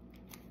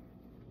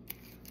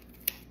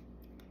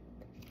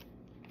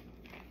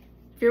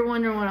 If you're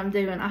wondering what I'm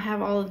doing, I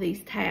have all of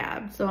these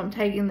tabs, so I'm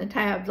taking the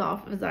tabs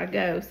off as I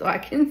go so I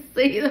can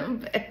see them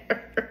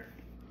better.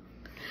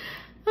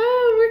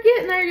 Oh, we're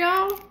getting there,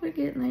 y'all. We're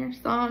getting there.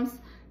 Psalms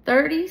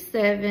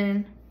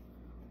 37,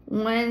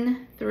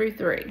 1 through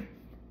 3.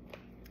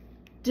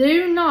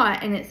 Do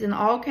not, and it's in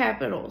all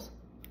capitals,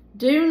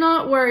 do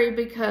not worry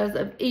because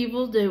of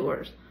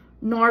evildoers,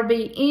 nor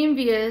be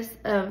envious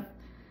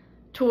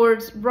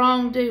towards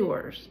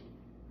wrongdoers,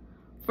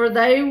 for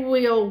they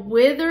will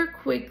wither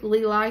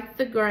quickly like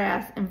the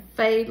grass and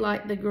fade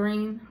like the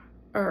green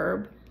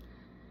herb.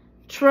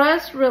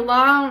 Trust,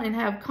 rely on, and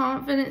have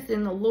confidence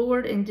in the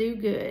Lord, and do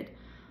good.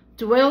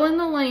 Dwell in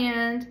the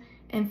land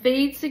and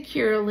feed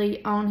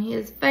securely on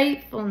his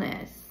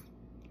faithfulness.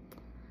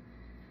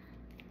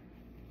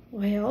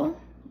 Well,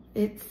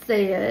 it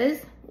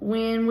says,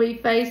 when we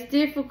face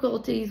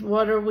difficulties,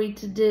 what are we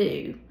to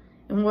do?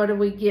 And what do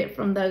we get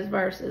from those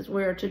verses?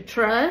 We're to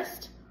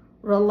trust,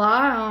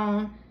 rely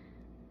on,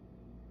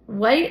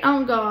 wait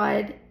on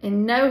God,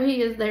 and know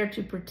he is there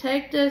to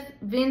protect us,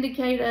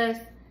 vindicate us,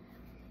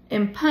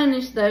 and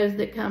punish those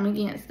that come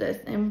against us.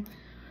 And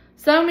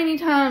so many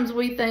times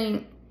we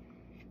think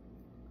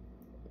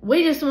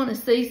we just want to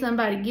see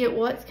somebody get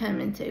what's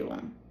coming to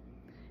them.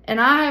 And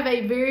I have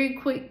a very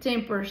quick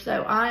temper,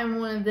 so I am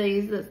one of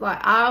these that's like,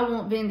 I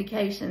want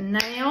vindication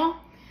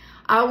now.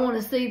 I want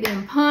to see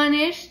them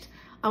punished.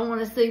 I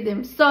want to see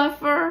them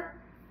suffer.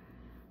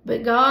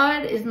 But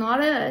God is not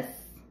us.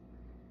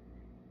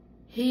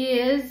 He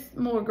is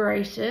more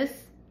gracious,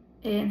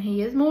 and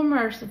he is more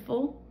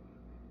merciful.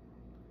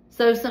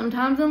 So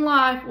sometimes in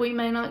life, we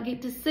may not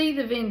get to see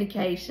the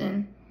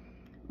vindication,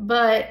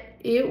 but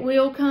it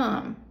will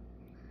come.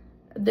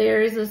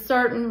 There is a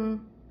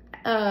certain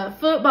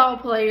football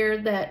player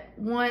that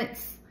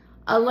once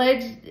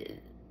allegedly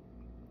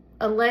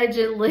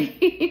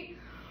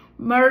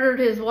murdered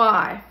his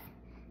wife.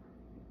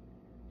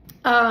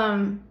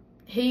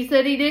 He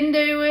said he didn't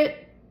do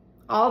it.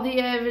 All the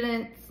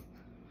evidence,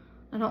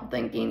 I don't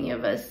think any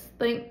of us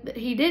think that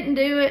he didn't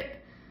do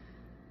it.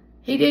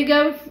 He did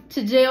go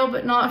to jail,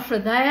 but not for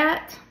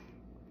that.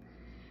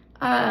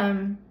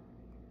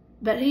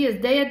 But he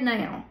is dead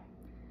now.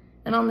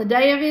 And on the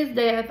day of his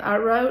death, I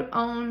wrote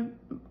on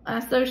my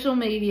social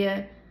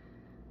media,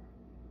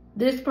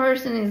 this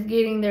person is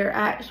getting their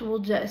actual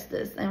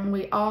justice, and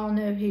we all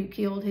know who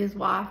killed his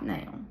wife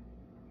now.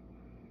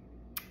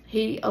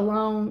 He,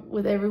 along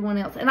with everyone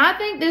else. And I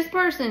think this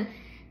person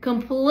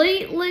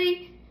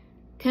completely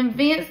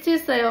convinced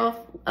himself,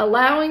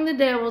 allowing the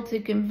devil to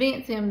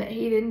convince him that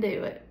he didn't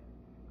do it.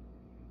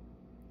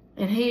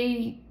 And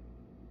he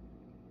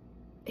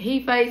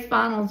faced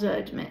final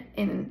judgment.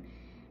 And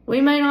we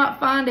may not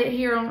find it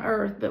here on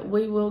earth, but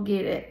we will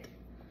get it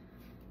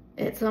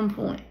at some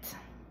point.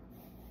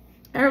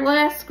 Our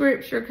last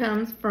scripture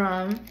comes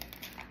from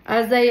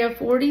Isaiah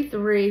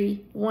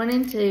 43, 1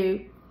 and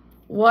 2.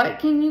 What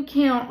can you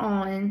count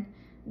on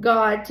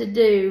God to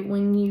do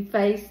when you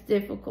face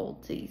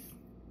difficulties?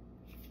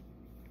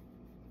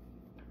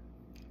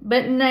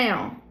 But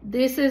now,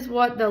 this is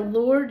what the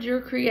Lord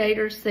your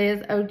Creator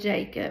says, O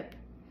Jacob,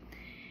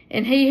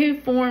 and he who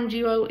formed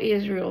you, O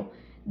Israel.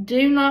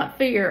 Do not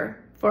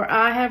fear, for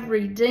I have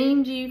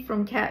redeemed you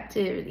from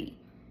captivity.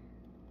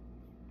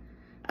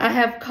 I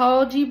have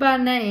called you by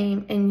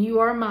name, and you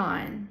are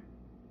mine.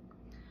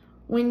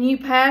 When you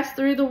pass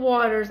through the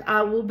waters,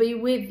 I will be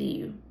with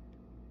you.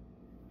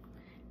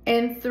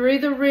 And through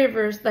the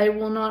rivers, they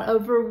will not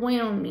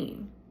overwhelm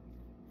you.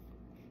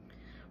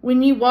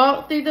 When you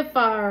walk through the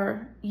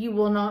fire, you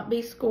will not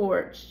be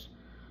scorched,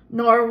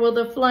 nor will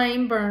the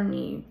flame burn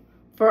you.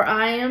 For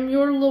I am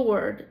your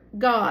Lord,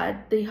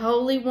 God, the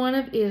Holy One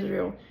of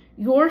Israel,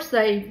 your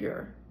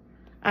Savior.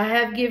 I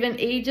have given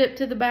Egypt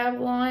to the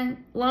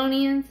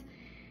Babylonians,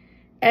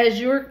 as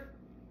your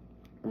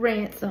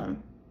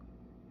ransom,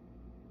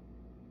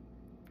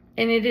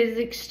 and it is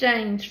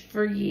exchanged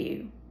for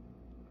you.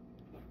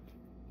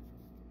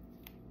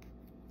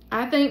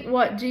 I think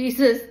what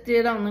Jesus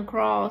did on the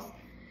cross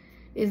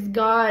is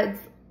God's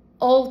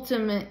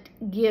ultimate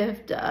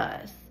gift to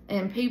us,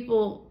 and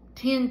people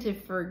tend to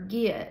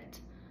forget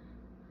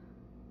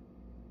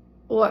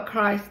what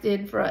Christ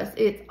did for us.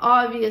 It's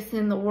obvious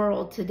in the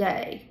world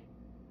today.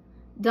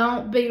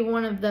 Don't be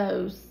one of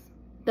those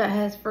that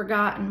has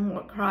forgotten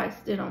what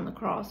Christ did on the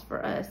cross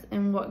for us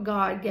and what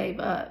God gave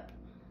up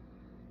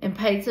and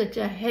paid such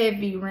a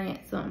heavy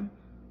ransom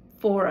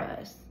for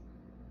us.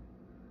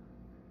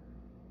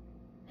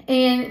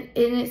 And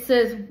it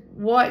says,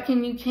 what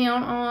can you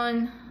count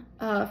on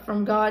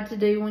from God to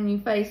do when you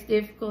face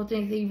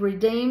difficulties? He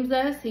redeems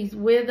us. He's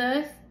with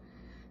us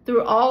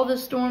through all the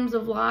storms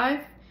of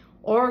life,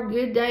 or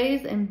good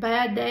days and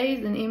bad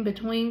days and in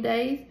between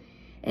days.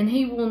 And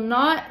He will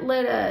not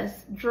let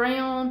us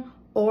drown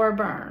or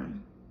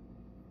burn.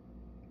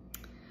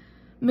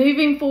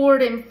 Moving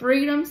forward in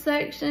freedom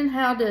section,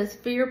 how does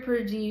fear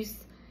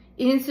produce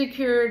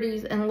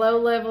insecurities and low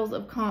levels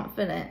of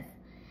confidence?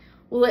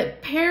 Well,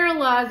 it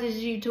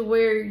paralyzes you to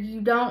where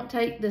you don't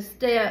take the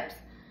steps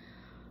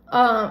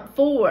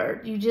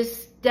forward. You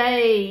just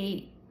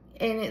stay,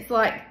 and it's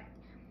like,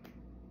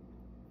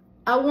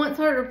 I once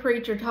heard a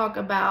preacher talk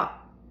about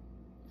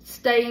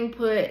staying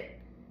put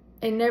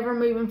and never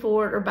moving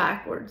forward or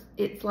backwards.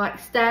 It's like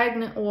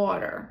stagnant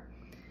water.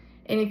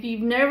 And if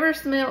you've never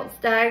smelt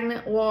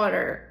stagnant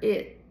water,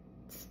 it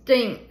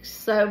stinks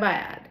so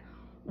bad.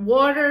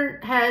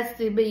 Water has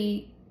to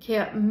be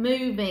kept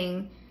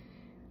moving,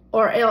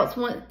 or else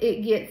once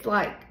it gets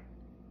like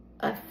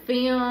a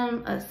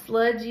film, a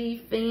sludgy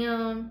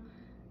film,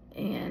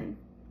 and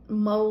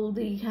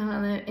moldy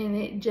kind of, and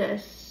it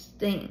just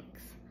stinks.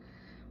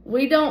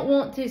 We don't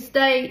want to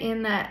stay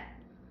in that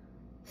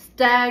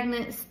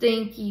stagnant,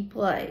 stinky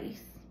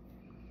place.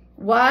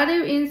 Why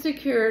do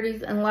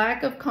insecurities and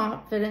lack of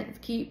confidence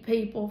keep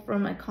people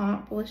from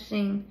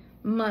accomplishing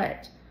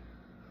much?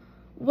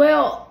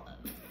 Well,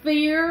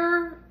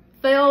 fear,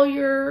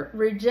 failure,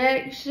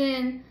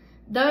 rejection,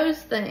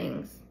 those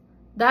things,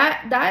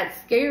 that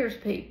scares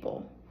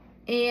people.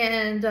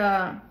 And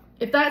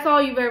if that's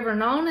all you've ever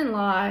known in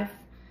life,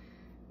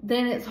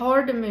 then it's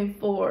hard to move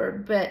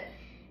forward. But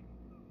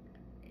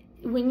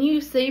when you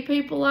see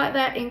people like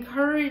that,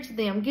 encourage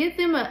them. Give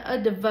them a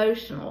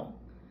devotional.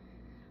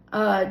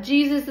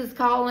 Jesus'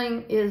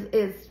 calling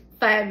is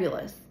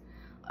fabulous.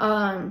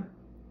 And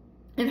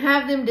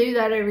have them do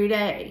that every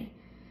day.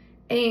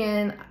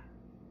 And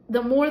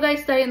the more they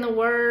stay in the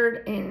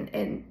Word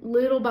and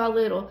little by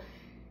little,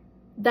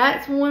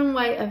 that's one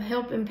way of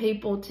helping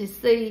people to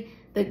see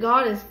that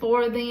God is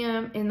for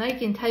them and they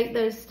can take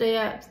those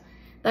steps.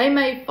 They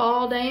may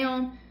fall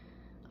down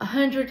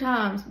 100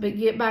 times, but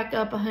get back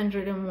up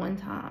 101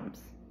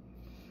 times.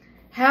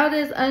 How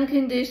does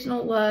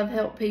unconditional love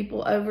help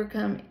people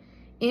overcome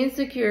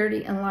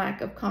insecurity and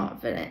lack of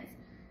confidence?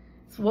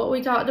 It's what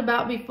we talked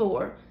about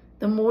before.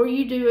 The more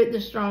you do it,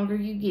 the stronger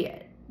you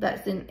get.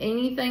 That's in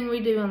anything we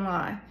do in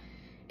life.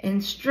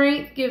 And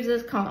strength gives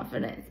us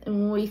confidence. And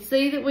when we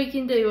see that we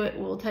can do it,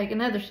 we'll take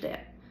another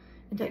step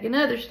and take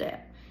another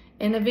step.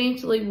 And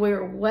eventually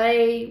we're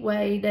way,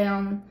 way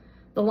down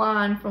the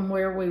line from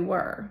where we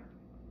were.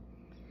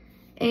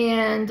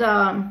 And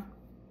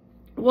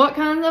what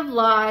kinds of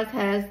lies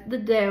has the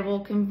devil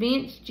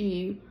convinced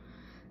you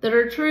that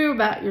are true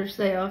about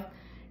yourself,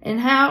 and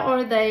how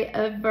are they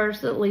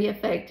adversely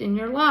affecting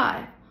your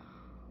life?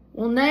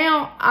 Well,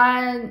 now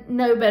I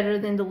know better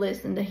than to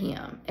listen to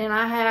him, and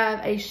I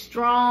have a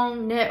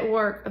strong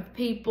network of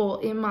people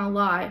in my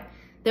life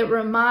that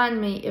remind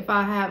me if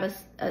I have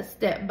a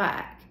step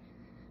back,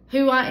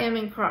 who I am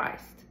in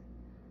Christ.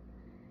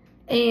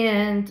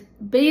 And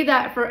be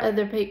that for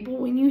other people.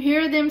 When you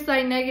hear them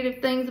say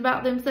negative things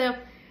about themselves,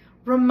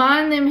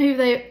 remind them who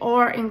they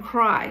are in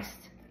Christ.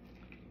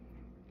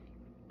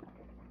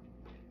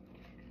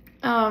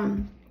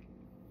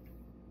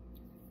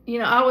 You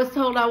know, I was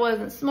told I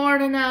wasn't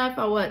smart enough,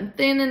 I wasn't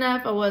thin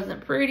enough, I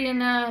wasn't pretty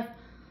enough.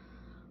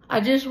 I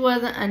just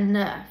wasn't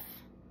enough.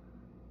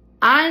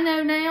 I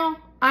know now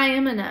I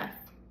am enough.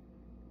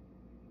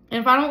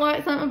 And if I don't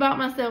like something about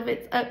myself,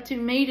 it's up to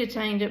me to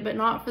change it, but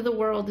not for the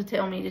world to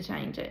tell me to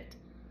change it.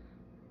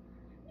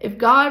 If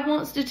God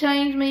wants to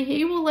change me,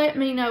 He will let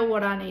me know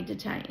what I need to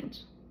change.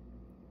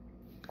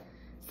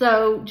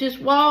 So just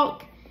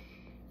walk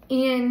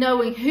in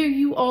knowing who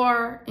you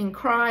are in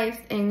Christ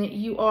and that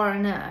you are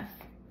enough.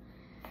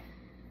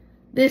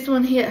 This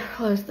one hit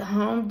close to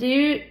home.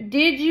 Did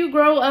you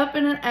grow up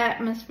in an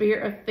atmosphere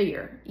of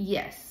fear?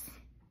 Yes.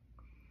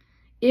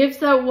 If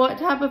so, what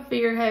type of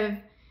fear have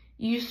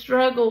you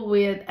struggled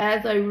with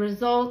as a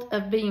result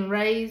of being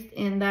raised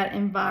in that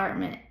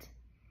environment?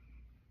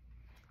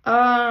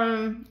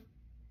 I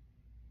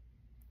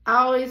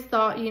always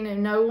thought, you know,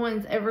 no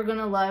one's ever going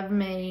to love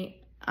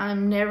me.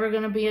 I'm never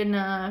going to be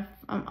enough.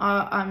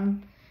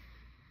 I'm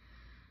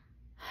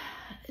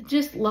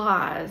just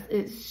lies.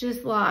 It's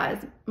just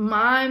lies.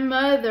 My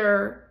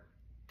mother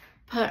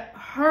put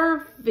her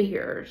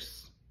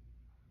fears,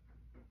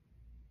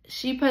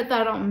 she put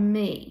that on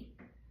me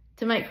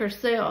to make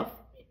herself.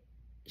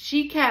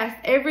 She cast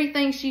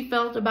everything she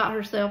felt about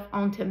herself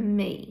onto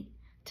me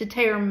to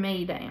tear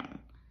me down.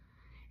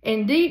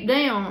 And deep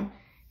down,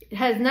 it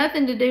has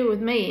nothing to do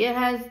with me. It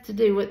has to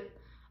do with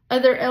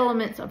other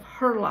elements of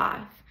her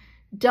life.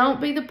 Don't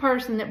be the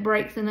person that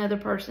breaks another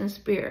person's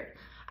spirit.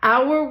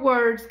 Our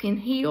words can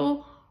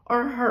heal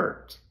or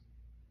hurt.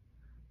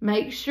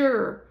 Make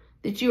sure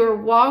that you are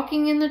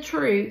walking in the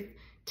truth,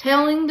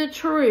 telling the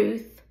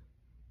truth,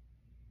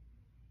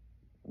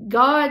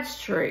 God's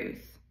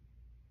truth.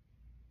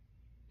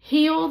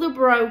 Heal the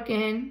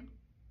broken.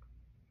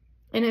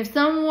 And if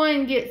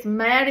someone gets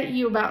mad at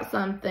you about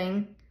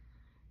something,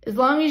 as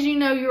long as you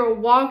know you're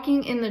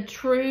walking in the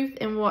truth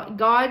and what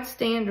God's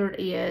standard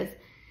is,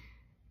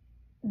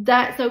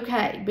 that's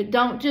okay. But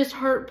don't just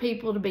hurt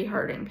people to be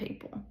hurting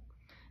people.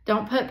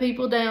 Don't put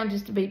people down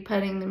just to be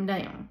putting them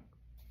down.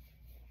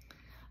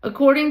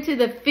 According to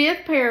the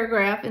 5th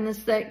paragraph in the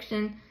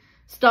section,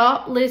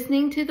 Stop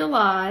Listening to the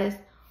Lies,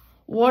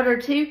 what are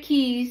 2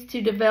 keys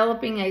to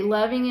developing a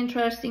loving and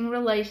trusting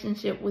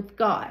relationship with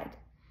God?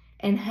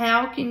 And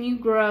how can you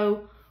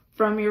grow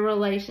from your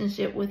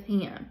relationship with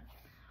Him?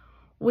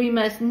 We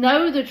must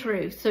know the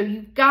truth. So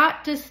you've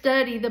got to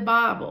study the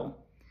Bible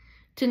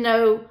to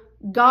know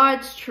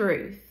God's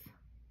truth.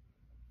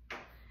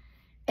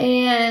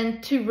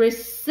 And to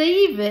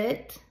receive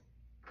it,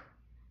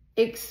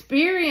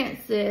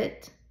 experience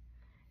it,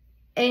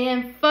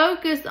 and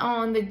focus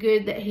on the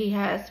good that He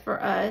has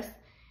for us.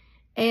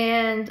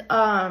 And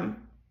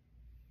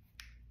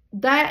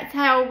that's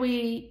how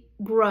we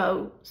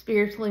grow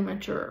spiritually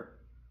mature.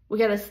 We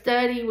got to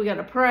study, we got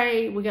to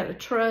pray, we got to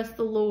trust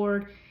the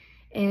Lord,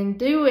 and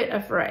do it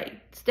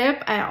afraid.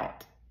 Step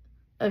out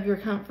of your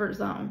comfort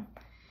zone.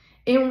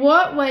 In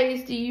what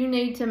ways do you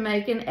need to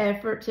make an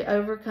effort to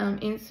overcome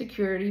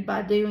insecurity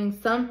by doing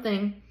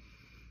something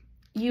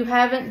you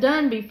haven't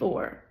done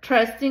before,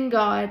 trusting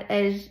God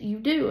as you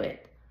do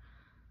it?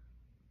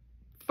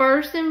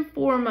 First and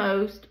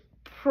foremost,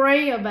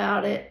 pray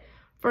about it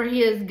for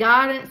His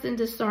guidance and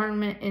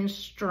discernment and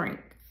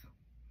strength.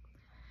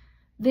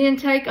 Then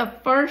take a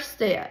first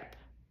step.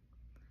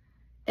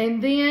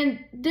 And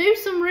then do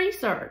some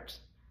research.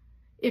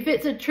 If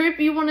it's a trip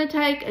you want to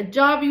take, a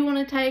job you want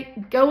to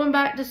take, going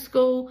back to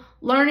school,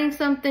 learning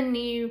something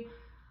new,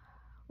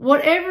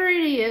 whatever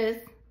it is,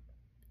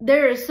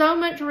 there is so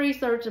much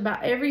research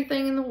about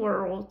everything in the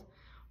world.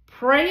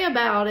 Pray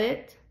about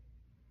it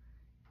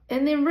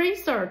and then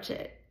research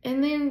it.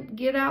 And then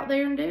get out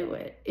there and do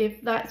it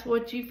if that's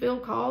what you feel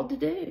called to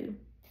do.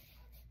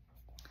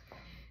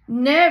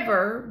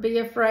 Never be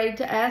afraid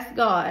to ask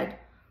God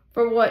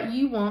for what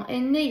you want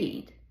and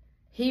need.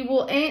 He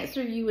will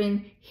answer you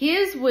in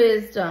His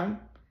wisdom,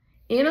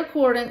 in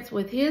accordance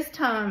with His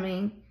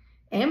timing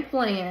and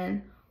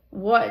plan.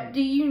 What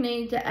do you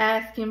need to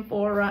ask Him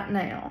for right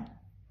now?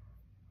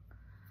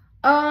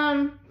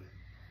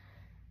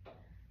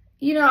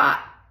 You know,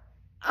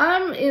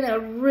 I'm in a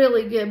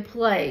really good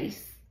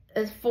place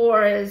as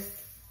far as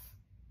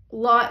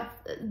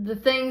the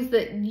things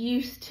that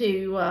used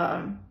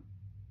to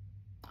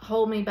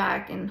hold me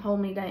back and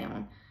hold me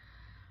down.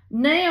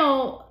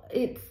 Now,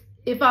 it's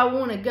if I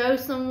want to go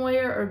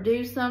somewhere or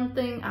do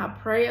something, I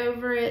pray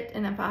over it.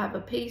 And if I have a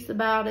peace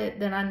about it,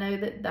 then I know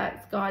that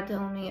that's God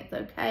telling me it's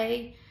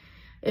okay.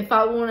 If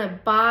I want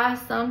to buy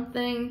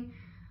something,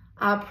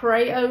 I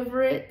pray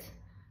over it.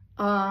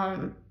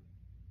 And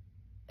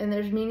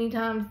there's many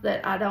times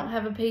that I don't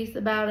have a peace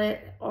about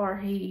it, or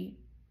He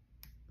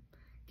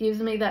gives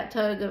me that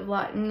tug of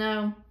like,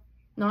 no,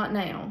 not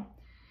now.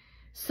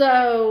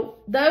 So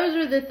those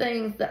are the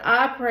things that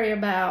I pray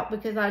about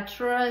because I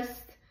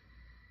trust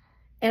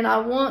and I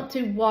want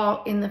to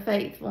walk in the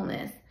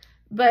faithfulness.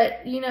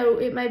 But, you know,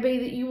 it may be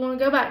that you want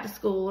to go back to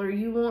school, or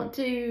you want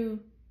to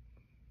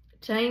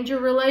change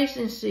your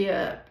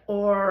relationship,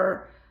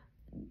 or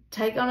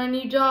take on a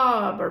new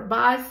job, or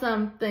buy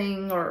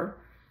something, or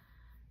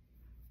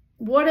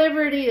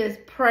whatever it is,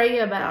 pray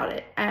about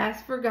it.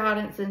 Ask for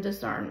guidance and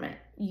discernment.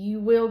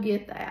 You will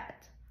get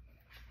that.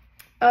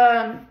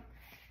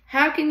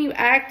 How can you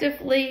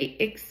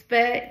actively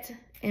expect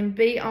and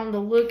be on the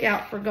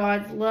lookout for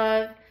God's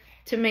love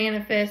to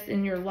manifest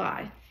in your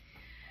life?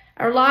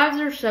 Our lives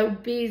are so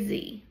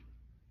busy.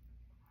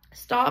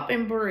 Stop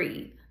and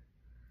breathe.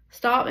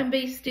 Stop and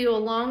be still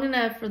long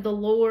enough for the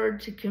Lord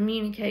to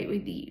communicate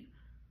with you.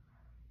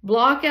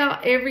 Block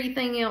out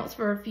everything else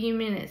for a few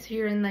minutes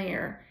here and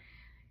there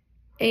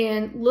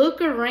and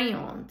look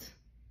around.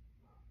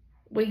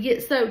 We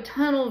get so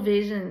tunnel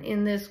vision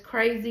in this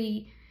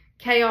crazy,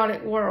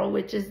 chaotic world,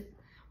 which is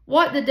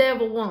what the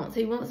devil wants.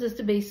 He wants us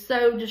to be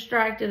so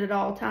distracted at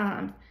all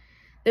times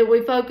that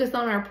we focus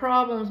on our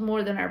problems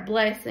more than our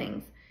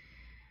blessings.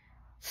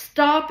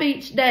 Stop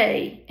each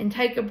day and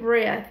take a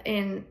breath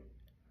and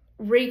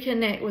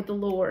reconnect with the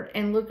Lord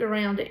and look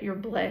around at your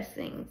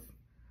blessings.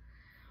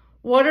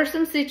 What are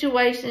some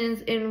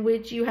situations in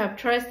which you have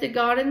trusted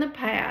God in the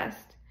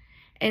past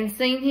and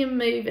seen Him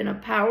move in a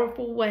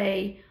powerful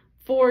way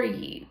for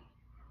you?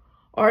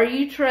 Are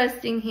you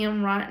trusting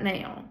him right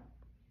now?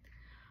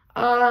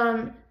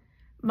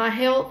 My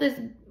health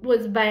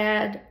was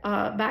bad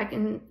back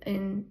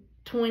in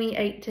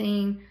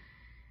 2018.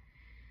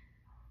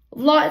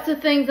 Lots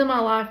of things in my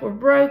life were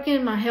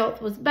broken. My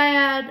health was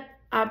bad.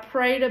 I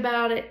prayed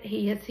about it.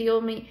 He has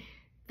healed me.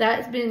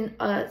 That's been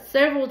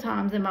several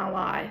times in my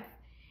life.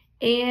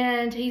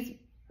 And he's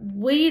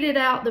weeded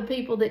out the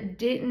people that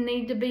didn't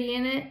need to be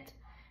in it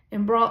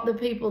and brought the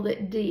people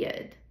that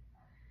did.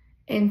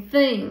 And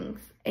things.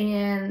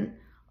 And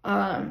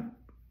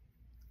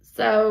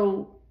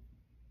so,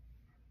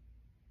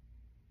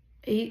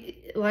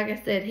 like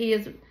I said, he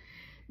has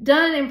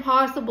done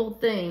impossible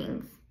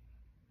things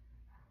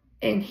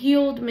and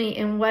healed me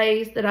in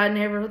ways that I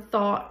never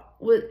thought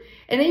would.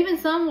 And even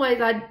some ways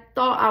I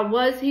thought I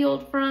was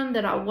healed from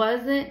that I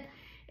wasn't.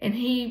 And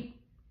he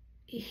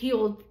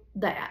healed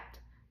that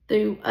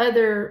through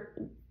other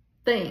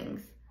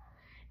things.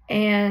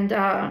 And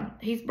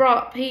he's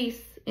brought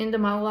peace into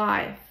my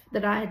life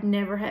that I had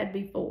never had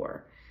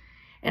before.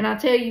 And I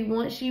tell you,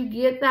 once you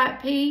get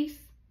that peace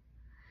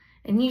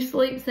and you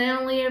sleep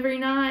soundly every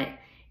night,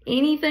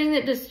 anything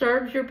that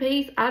disturbs your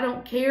peace, I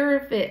don't care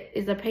if it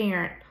is a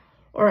parent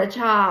or a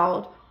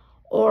child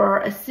or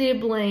a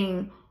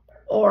sibling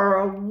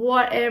or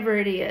whatever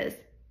it is,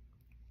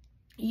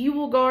 you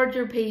will guard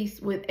your peace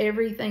with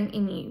everything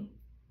in you.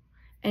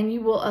 And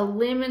you will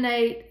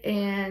eliminate,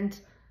 and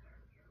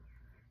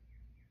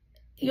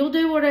you'll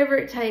do whatever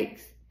it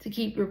takes to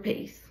keep your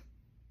peace.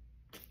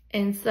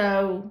 And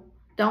so,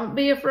 don't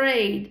be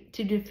afraid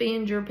to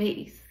defend your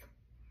peace.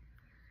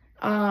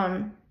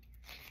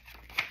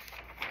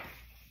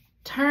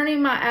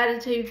 Turning my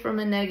attitude from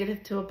a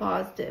negative to a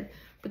positive.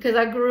 Because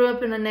I grew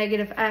up in a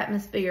negative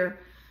atmosphere.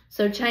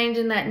 So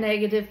changing that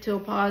negative to a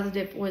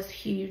positive was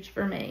huge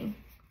for me.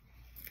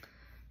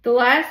 The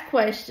last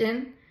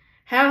question.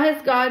 How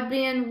has God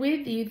been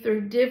with you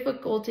through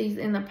difficulties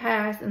in the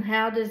past, and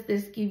how does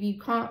this give you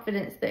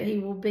confidence that he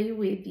will be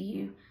with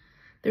you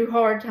through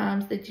hard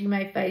times that you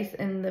may face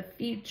in the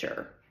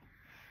future?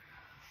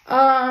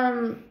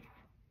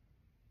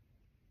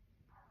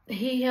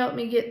 He helped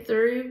me get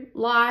through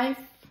life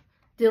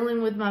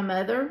dealing with my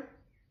mother.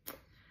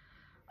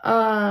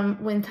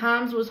 When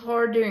times was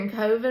hard during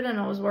COVID and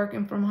I was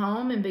working from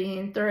home and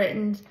being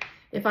threatened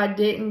if I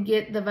didn't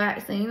get the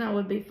vaccine, I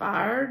would be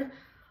fired.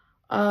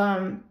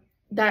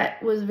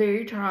 That was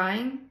very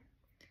trying.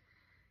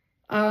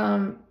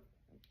 Times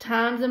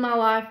in my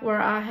life where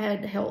I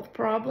had health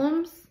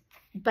problems,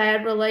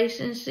 bad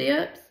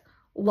relationships,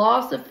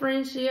 loss of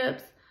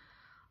friendships,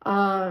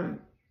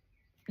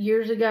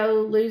 years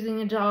ago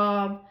losing a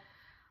job.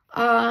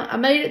 I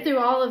made it through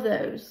all of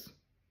those,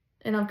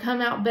 and I've come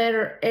out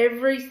better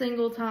every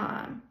single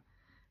time.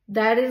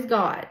 That is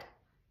God.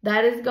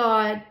 That is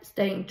God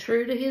staying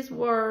true to his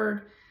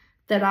word,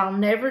 that I'll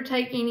never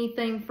take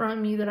anything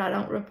from you, that I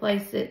don't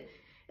replace it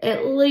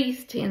at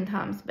least 10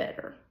 times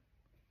better.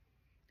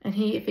 And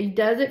if he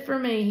does it for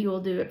me, he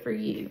will do it for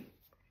you.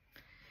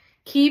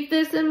 Keep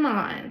this in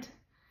mind.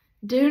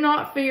 Do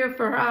not fear,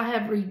 for I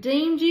have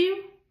redeemed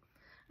you.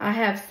 I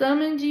have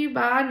summoned you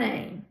by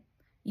name.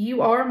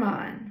 You are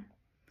mine.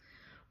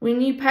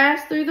 When you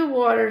pass through the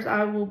waters,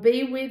 I will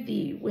be with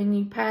you. When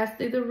you pass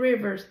through the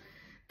rivers,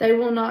 they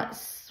will not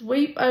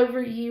sweep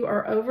over you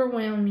or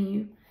overwhelm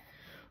you.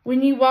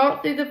 When you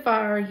walk through the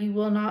fire, you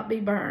will not be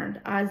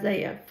burned.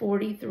 Isaiah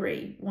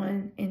 43,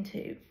 1 and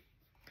 2.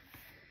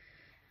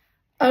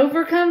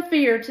 Overcome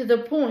fear to the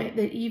point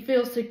that you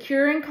feel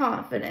secure and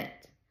confident.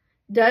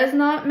 Does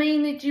not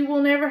mean that you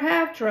will never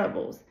have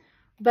troubles,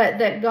 but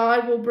that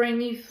God will bring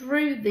you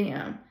through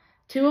them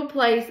to a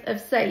place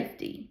of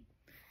safety.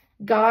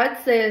 God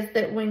says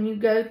that when you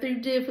go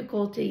through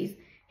difficulties,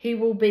 he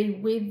will be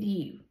with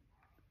you.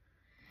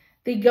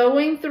 The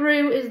going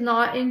through is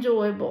not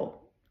enjoyable.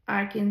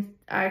 I can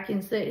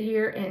sit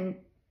here and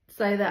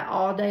say that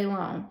all day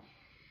long.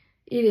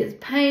 It is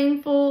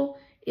painful.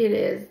 It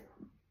is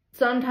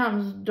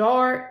sometimes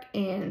dark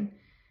and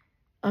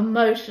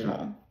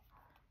emotional.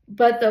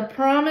 But the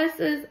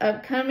promises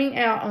of coming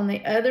out on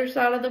the other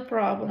side of the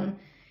problem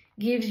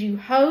gives you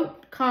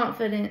hope,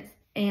 confidence,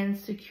 and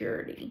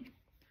security.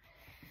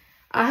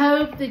 I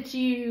hope that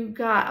you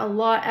got a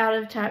lot out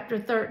of chapter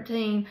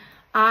 13.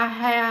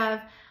 I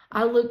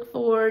look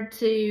forward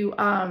to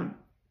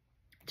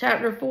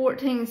chapter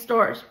 14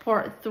 starts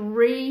part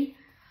 3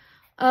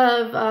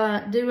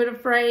 of Do It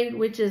Afraid,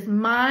 which is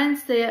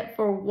mindset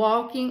for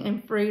walking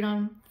in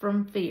freedom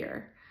from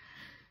fear.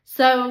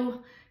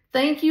 So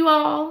thank you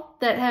all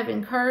that have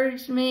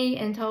encouraged me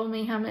and told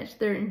me how much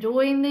they're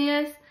enjoying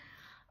this.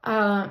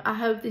 I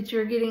hope that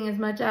you're getting as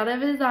much out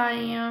of it as I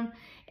am.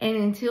 And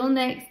until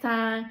next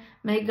time,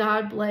 may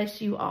God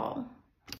bless you all.